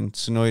room in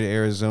Sonoyta,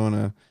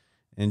 Arizona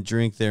and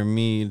drink their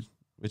mead,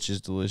 which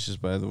is delicious,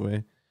 by the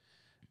way.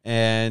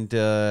 And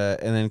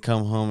then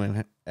come home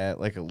and at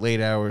like a late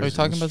hours. Are you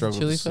talking about the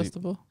Chili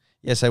Festival?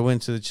 Yes, I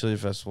went to the Chili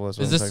Festival. That's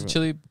what is this the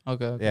Chili?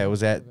 Okay. Yeah, it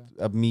was at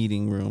a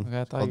meeting room.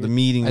 Okay, I thought the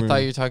meeting room. I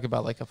thought you were talking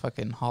about like a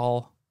fucking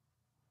hall.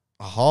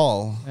 A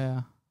hall?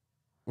 Yeah.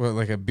 What,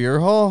 like a beer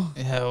hall?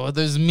 Yeah, well,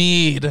 there's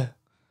mead.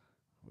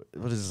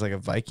 What is this, like a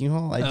Viking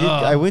hall?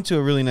 I went to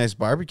a really nice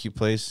barbecue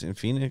place in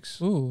Phoenix.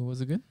 Ooh,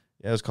 was it good?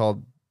 Yeah, it was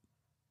called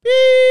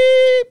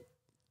Beep.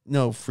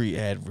 No free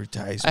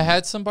advertisement. I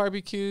had some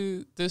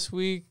barbecue this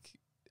week,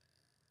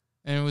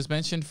 and it was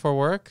mentioned for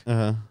work.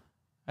 I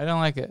don't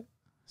like it.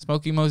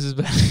 Smoky Mo's is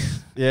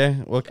better. Yeah?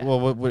 What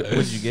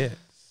did you get?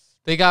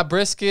 They got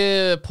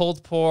brisket,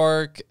 pulled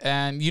pork,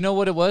 and you know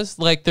what it was?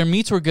 Like, their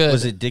meats were good.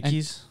 Was it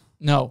Dickies?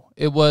 No,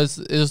 it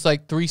was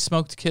like 3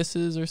 smoked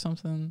kisses or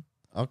something.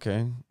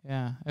 Okay.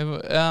 Yeah.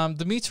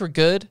 The meats were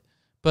good,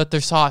 but their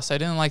sauce, I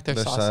didn't like their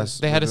sauces.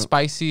 They had a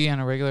spicy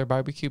and a regular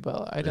barbecue,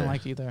 but I didn't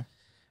like either.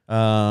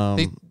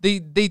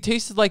 They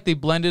tasted like they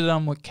blended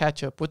them with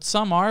ketchup, which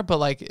some are, but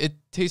like it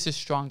tasted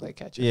strong like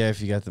ketchup. Yeah,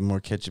 if you got the more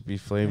ketchupy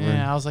flavor.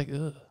 Yeah, I was like,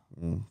 ugh.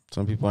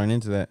 Some people aren't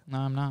into that. No,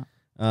 I'm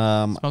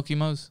not. Smoky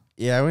Mo's.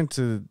 Yeah, I went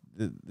to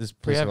this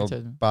place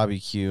called Bobby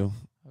Q.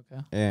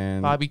 Okay.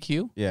 And Bobby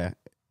Q? Yeah.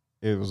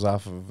 It was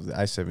off of the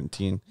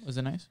I-17. Was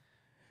it nice?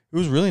 It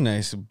was really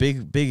nice. A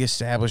big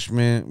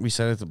establishment. We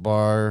sat at the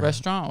bar.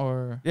 Restaurant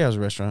or? Yeah, it was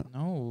a restaurant.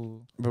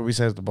 No. But we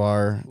sat at the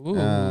bar.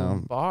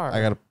 Ooh, bar.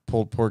 I got a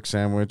pulled pork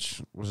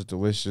sandwich. Was it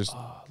delicious? Oh,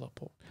 I love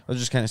pork. I was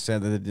just kind of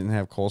sad that it didn't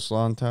have coleslaw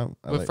on top.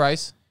 With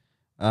fries?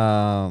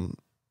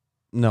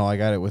 No, I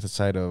got it with a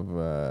side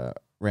of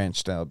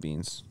ranch-style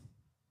beans.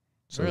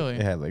 So really?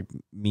 It had like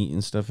meat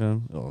and stuff in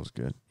them. Oh, it was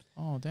good.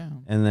 Oh,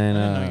 damn. And then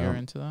I didn't know you were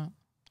into that.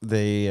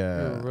 You're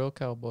a real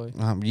cowboy.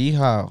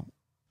 Yeehaw.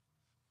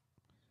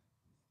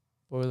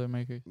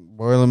 Boilermakers.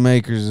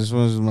 Boilermakers. This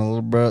one's my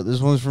little brother. This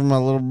one's from my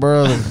little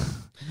brother.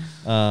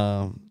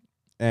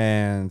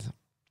 And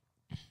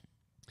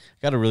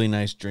got a really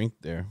nice drink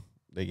there.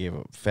 They gave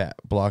a fat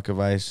block of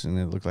ice, and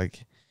it looked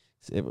like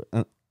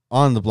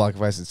on the block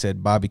of ice it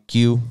said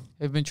barbecue. Have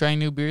you been trying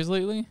new beers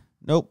lately?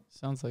 Nope.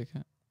 Sounds like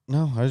it.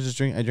 No, I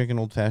drank an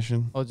old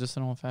fashioned. Oh, just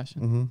an old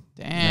fashioned. Mm-hmm.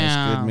 Damn.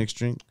 Nice, good mixed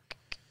drink.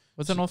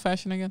 What's an old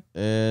fashioned again?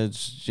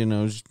 It's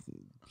just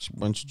a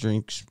bunch of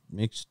drinks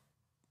mixed.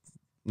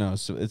 No,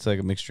 it's like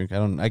a mixed drink.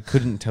 I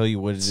couldn't tell you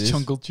what it is.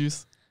 Jungle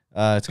juice.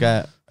 It's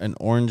got an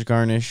orange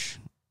garnish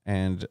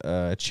and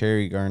a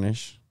cherry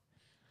garnish.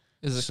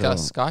 Is it got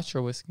scotch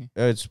or whiskey?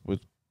 It's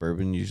with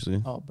bourbon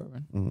usually. Oh,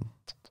 bourbon. Mm-hmm.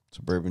 It's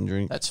a bourbon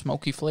drink. That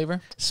smoky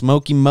flavor.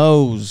 Smoky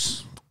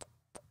Mo's.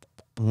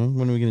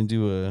 When are we gonna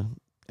do a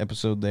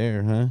episode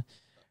there, huh?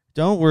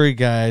 Don't worry,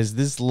 guys.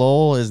 This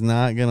lull is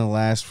not going to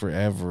last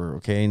forever,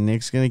 okay?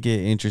 Nick's going to get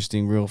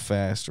interesting real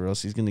fast, or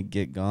else he's going to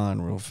get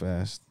gone real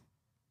fast.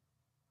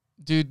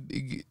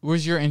 Dude,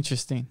 where's your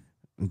interesting?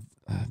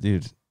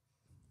 Dude,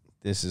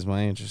 this is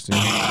my interesting.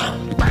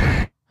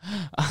 I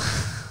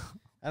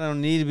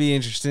don't need to be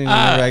interesting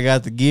whenever I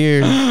got the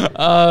gear.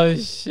 Oh,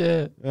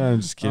 shit.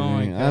 I'm just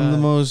kidding. I'm the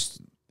most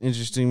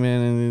interesting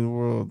man in the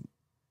world.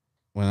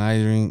 When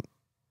I drink,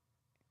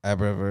 I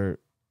prefer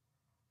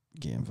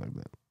getting fucked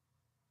up.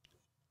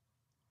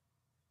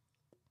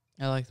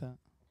 I like that.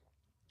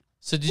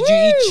 So did you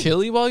eat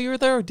chili while you were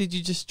there, or did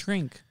you just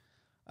drink?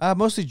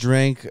 Mostly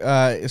drank.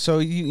 So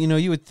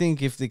you would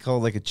think if they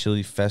called like a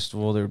chili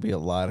festival, there would be a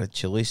lot of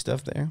chili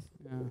stuff there.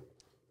 Yeah.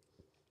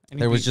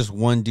 There was just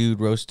one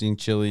dude roasting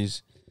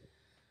chilies,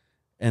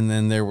 and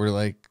then there were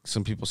like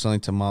some people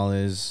selling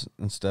tamales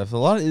and stuff. It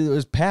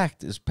was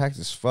packed. It was packed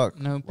as fuck.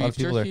 No beef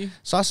jerky.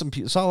 Saw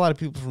a lot of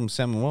people from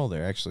San Manuel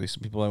there. Actually,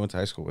 some people I went to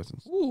high school with.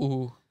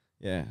 Ooh.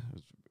 Yeah. It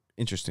was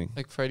interesting.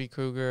 Like Freddy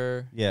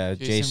Krueger. Yeah,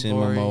 Jason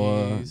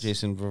Momoa,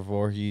 Jason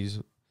Voorhees.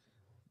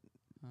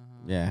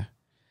 Yeah.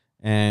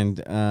 And,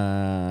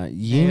 Pinhead.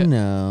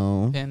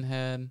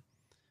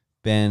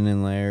 Ben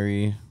and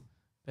Larry.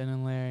 Ben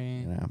and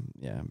Larry.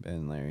 Yeah, Ben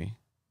and Larry.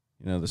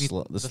 You know,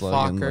 the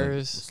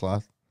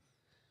sloth.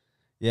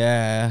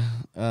 Yeah.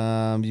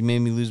 You made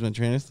me lose my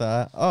train of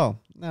thought. Oh,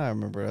 now I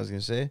remember what I was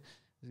going to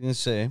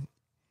say.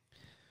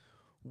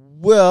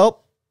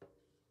 Well,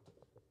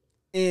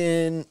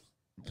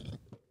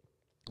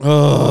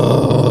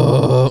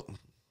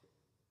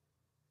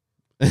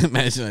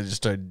 imagine I just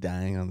started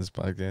dying on this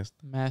podcast.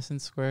 Madison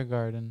Square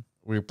Garden.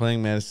 We were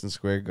playing Madison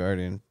Square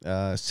Garden.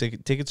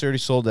 Tickets already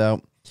sold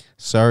out.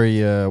 Sorry,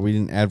 we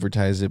didn't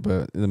advertise it,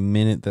 but the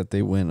minute that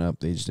they went up,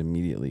 they just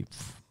immediately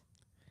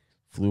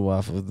flew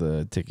off of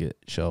the ticket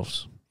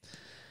shelves.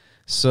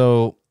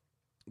 So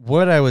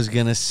what I was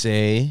going to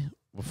say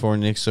before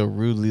Nick so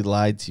rudely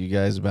lied to you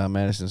guys about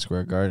Madison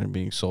Square Garden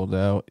being sold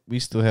out, we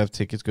still have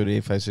tickets. Go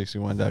to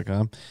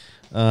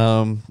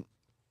 85661.com.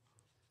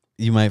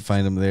 You might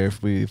find them there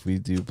if we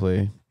do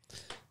play,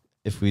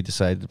 if we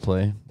decide to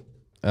play.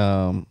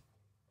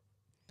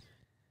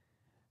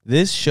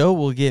 This show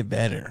will get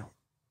better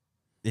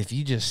if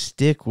you just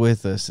stick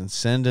with us and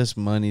send us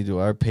money to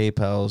our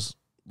PayPals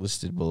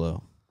listed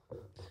below.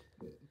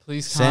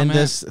 Please send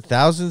us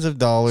thousands of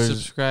dollars.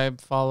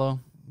 Subscribe, follow.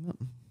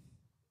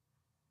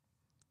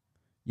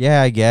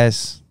 Yeah, I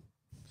guess.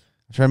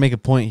 I'm trying to make a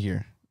point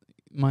here.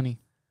 Money.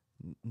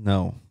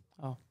 No.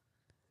 Oh.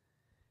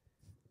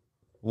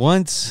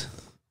 Once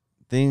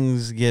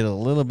things get a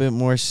little bit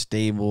more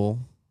stable,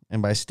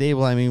 and by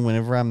stable I mean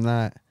whenever I'm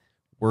not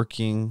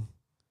working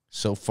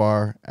so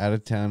far out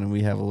of town and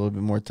we have a little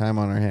bit more time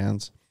on our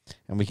hands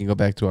and we can go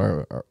back to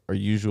our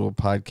usual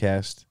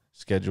podcast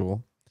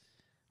schedule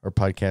or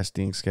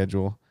podcasting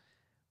schedule,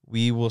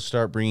 we will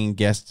start bringing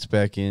guests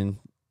back in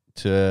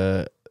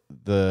to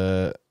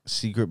the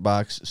Secret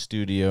Box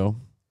studio,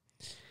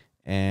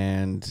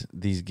 and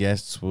these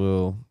guests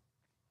will,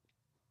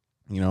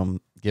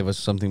 give us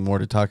something more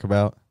to talk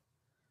about.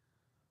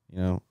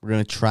 We're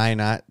going to try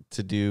not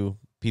to do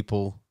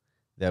people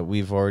that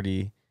we've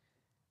already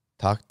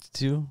talked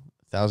to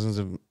thousands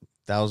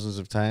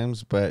of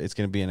times, but it's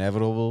going to be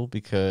inevitable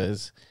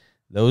because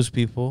those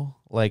people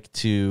like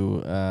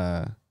to,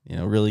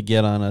 really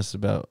get on us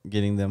about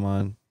getting them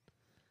on.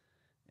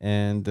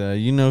 And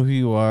you know who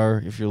you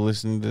are. If you're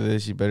listening to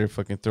this, you better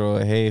fucking throw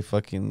a hey,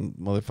 fucking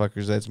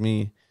motherfuckers, that's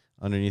me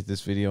underneath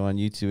this video on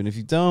YouTube. And if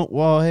you don't,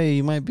 well, hey,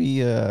 you might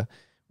be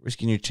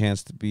risking your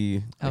chance to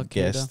be a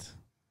guest.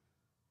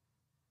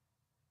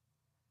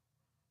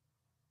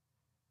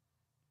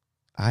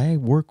 I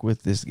work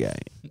with this guy.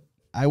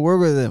 I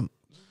work with him.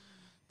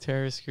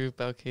 Terrorist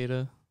group, Al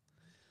Qaeda.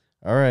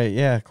 All right,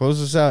 yeah.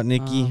 Close us out,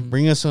 Nikki.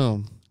 Bring us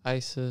home.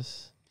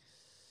 ISIS.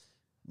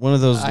 One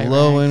of those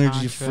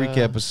low-energy freak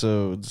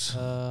episodes.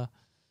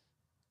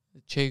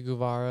 Che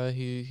Guevara,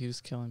 he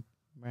was killing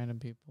random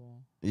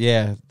people.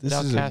 Yeah, this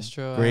is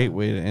Castro, a great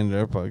way to end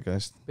our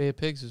podcast. Bay of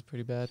Pigs was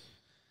pretty bad.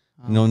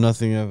 Know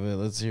nothing of it.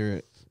 Let's hear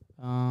it.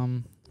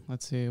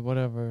 Let's see.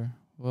 Whatever.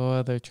 What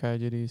other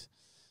tragedies?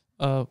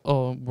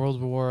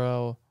 World War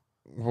O.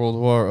 World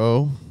War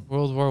I.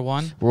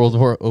 World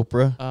War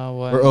Oprah.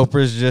 Where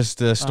Oprah's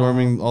just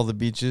storming all the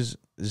beaches.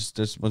 It's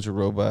just a bunch of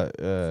robot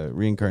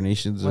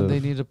reincarnations. When they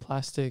needed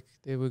plastic,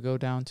 they would go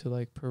down to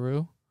like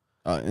Peru.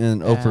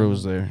 And Oprah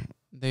was there.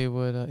 They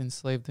would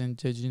enslave the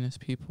indigenous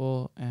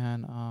people,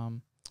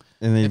 and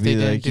they'd be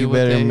like, "You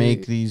better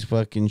make these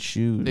fucking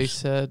shoes." They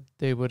said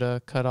they would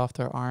cut off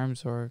their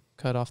arms or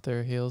cut off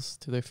their heels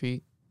to their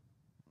feet.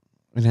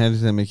 And how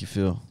does that make you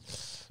feel?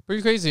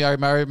 Pretty crazy.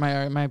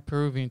 My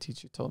Peruvian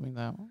teacher told me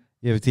that.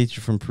 You have a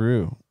teacher from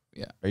Peru.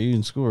 Yeah. Are you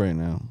in school right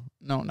now?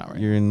 No, not right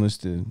now. You're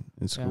enlisted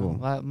in school.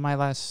 Yeah, my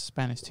last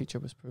Spanish teacher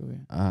was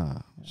Peruvian.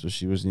 So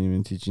she wasn't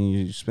even teaching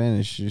you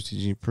Spanish. She was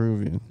teaching you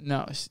Peruvian.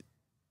 No,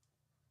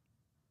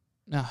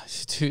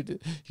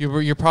 dude,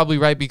 you're probably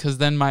right, because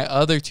then my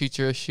other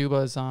teacher, she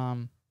was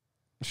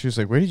She was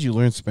like, "Where did you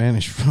learn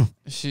Spanish from?"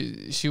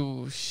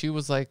 She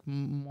was like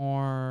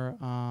more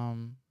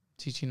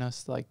teaching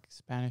us like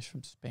Spanish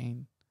from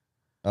Spain.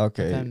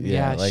 Okay.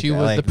 Then, like, she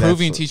was the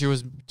Peruvian teacher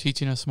was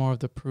teaching us more of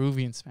the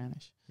Peruvian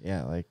Spanish.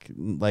 Yeah, like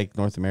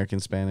North American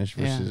Spanish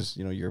versus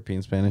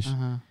European Spanish. We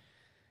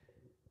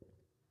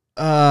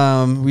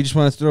just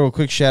want to throw a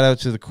quick shout out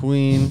to the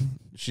Queen.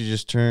 She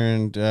just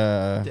turned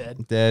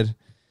dead,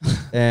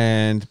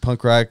 and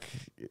punk rock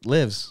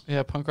lives.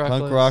 Yeah, punk rock.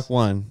 Punk rock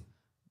won.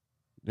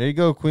 There you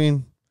go,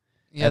 Queen.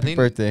 Yeah, Happy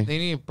birthday. They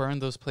need to burn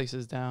those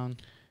places down.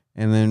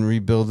 And then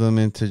rebuild them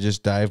into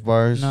just dive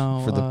bars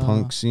for the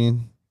punk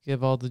scene.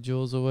 Give all the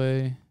jewels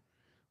away.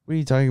 What are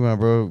you talking about,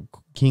 bro?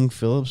 King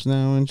Philip's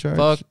now in charge?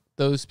 Fuck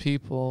those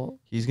people.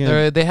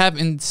 They have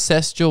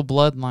ancestral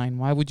bloodline.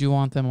 Why would you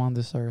want them on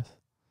this earth?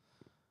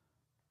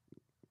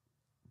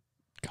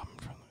 Coming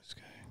from this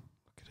guy.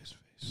 Look at his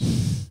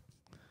face.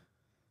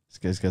 This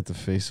guy's got the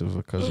face of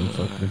a cousin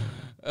fucker.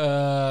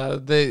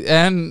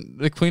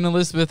 The Queen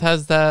Elizabeth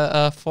has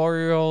that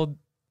 4-year-old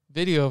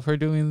video of her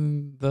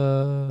doing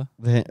the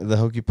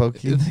hokey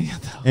pokey,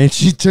 and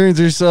she turns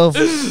herself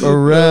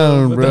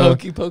around, bro. The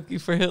hokey pokey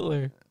for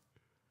Hitler.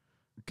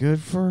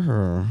 Good for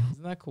her.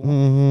 Isn't that cool?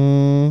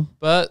 Mm-hmm.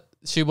 But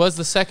she was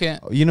the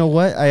second. You know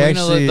what?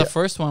 The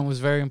first one was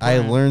very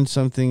important. I learned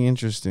something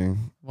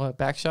interesting. What,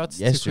 backshots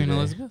yesterday. to Queen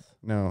Elizabeth?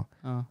 No.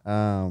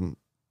 Oh.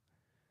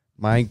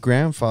 My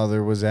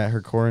grandfather was at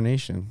her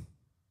coronation.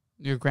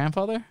 Your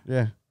grandfather?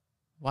 Yeah.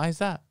 Why is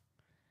that?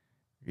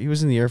 He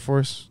was in the Air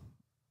Force.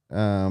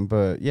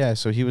 But yeah,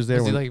 so he was there.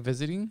 Was he like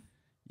visiting?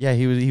 Yeah,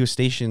 he was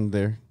stationed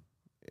there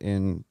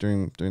during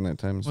that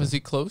time. Was he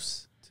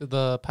close to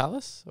the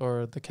palace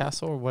or the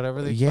castle or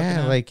whatever they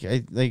like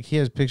he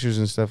has pictures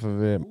and stuff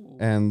of it. Ooh.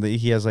 And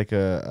he has like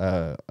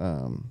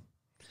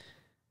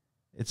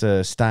it's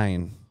a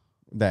stein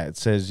that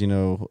says,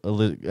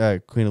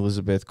 Queen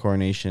Elizabeth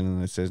coronation,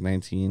 and it says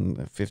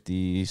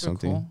 1950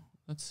 something. Cool.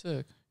 That's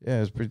sick.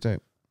 Yeah, it's pretty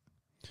tight.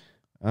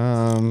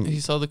 He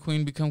saw the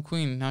queen become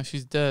queen. Now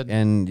she's dead.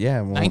 And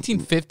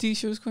 1950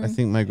 she was queen. I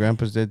think my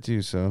grandpa's dead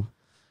too. So,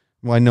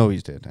 I know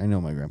he's dead. I know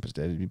my grandpa's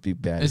dead. It'd be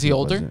bad. Is he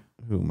older?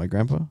 Who, my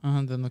grandpa?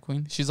 Than the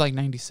queen. She's like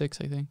 96,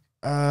 I think.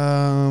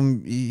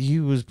 He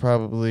was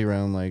probably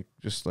around like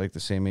just like the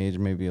same age,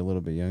 maybe a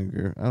little bit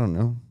younger. I don't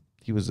know.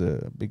 He was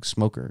a big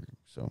smoker.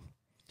 So,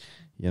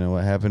 you know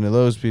what happened to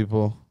those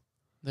people?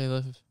 They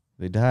lived.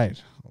 They died.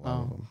 A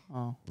lot of them.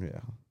 Oh.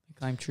 Yeah. They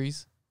climbed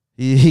trees.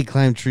 He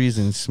climbed trees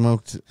and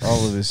smoked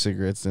all of his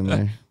cigarettes in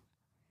there.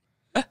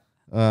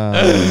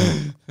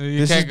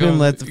 This has been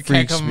Let the Freak Speak. You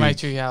can't come in my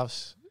tree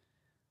house.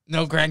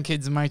 No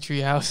grandkids in my tree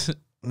house.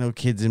 No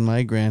kids in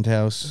my grand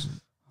house.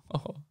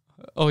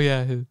 Oh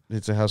yeah.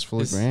 It's a house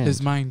full of grand.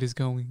 His mind is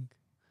going.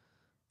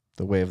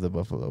 The way of the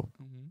buffalo.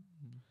 Mm-hmm.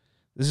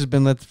 This has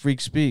been Let the Freak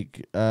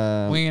Speak.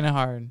 Winging it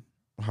hard.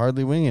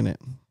 Hardly winging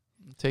it.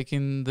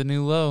 Taking the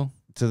new low.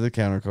 To the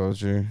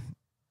counterculture.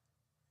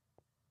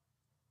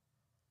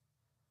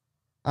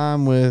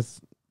 I'm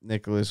with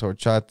Nicholas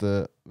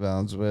Horchata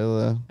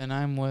Valenzuela. And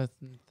I'm with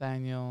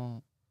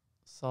Nathaniel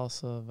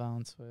Salsa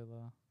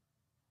Valenzuela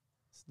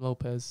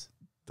Lopez.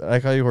 Did I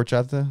call you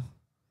Horchata?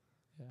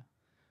 Yeah.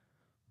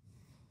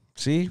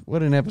 See?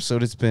 What an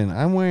episode it's been.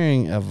 I'm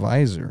wearing a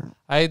visor.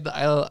 I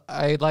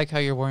like how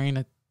you're wearing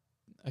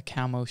a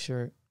camo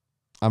shirt.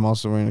 I'm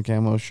also wearing a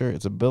camo shirt.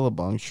 It's a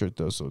Billabong shirt,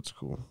 though, so it's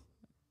cool.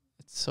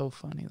 It's so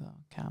funny, though.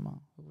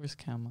 Camo. Who wears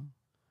camo?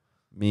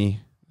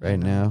 Me, right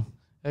now.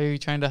 Are you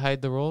trying to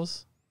hide the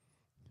rolls?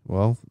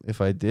 Well,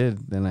 if I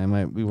did, then I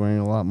might be wearing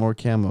a lot more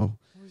camo.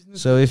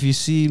 So if you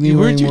see me wearing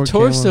more where'd your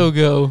torso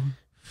go?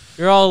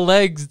 You're all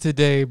legs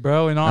today,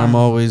 bro, and arms. I'm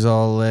always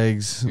all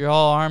legs. You're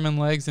all arm and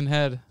legs and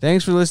head.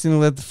 Thanks for listening to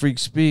Let the Freak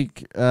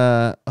Speak.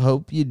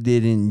 Hope you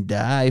didn't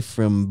die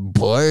from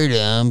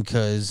boredom,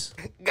 because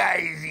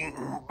guy's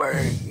eating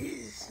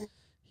burgers.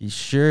 He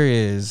sure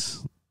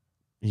is.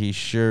 He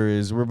sure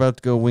is. We're about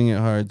to go wing it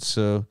hard,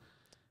 so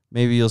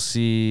maybe you'll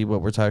see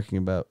what we're talking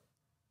about.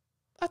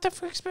 Let the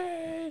Freak Speak.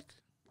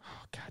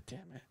 Oh, God damn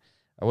it.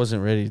 I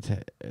wasn't ready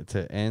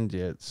to end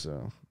yet,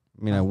 so.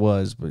 I mean, I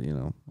was, but,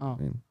 Oh. I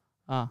mean.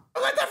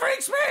 Let the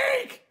Freak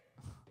Speak!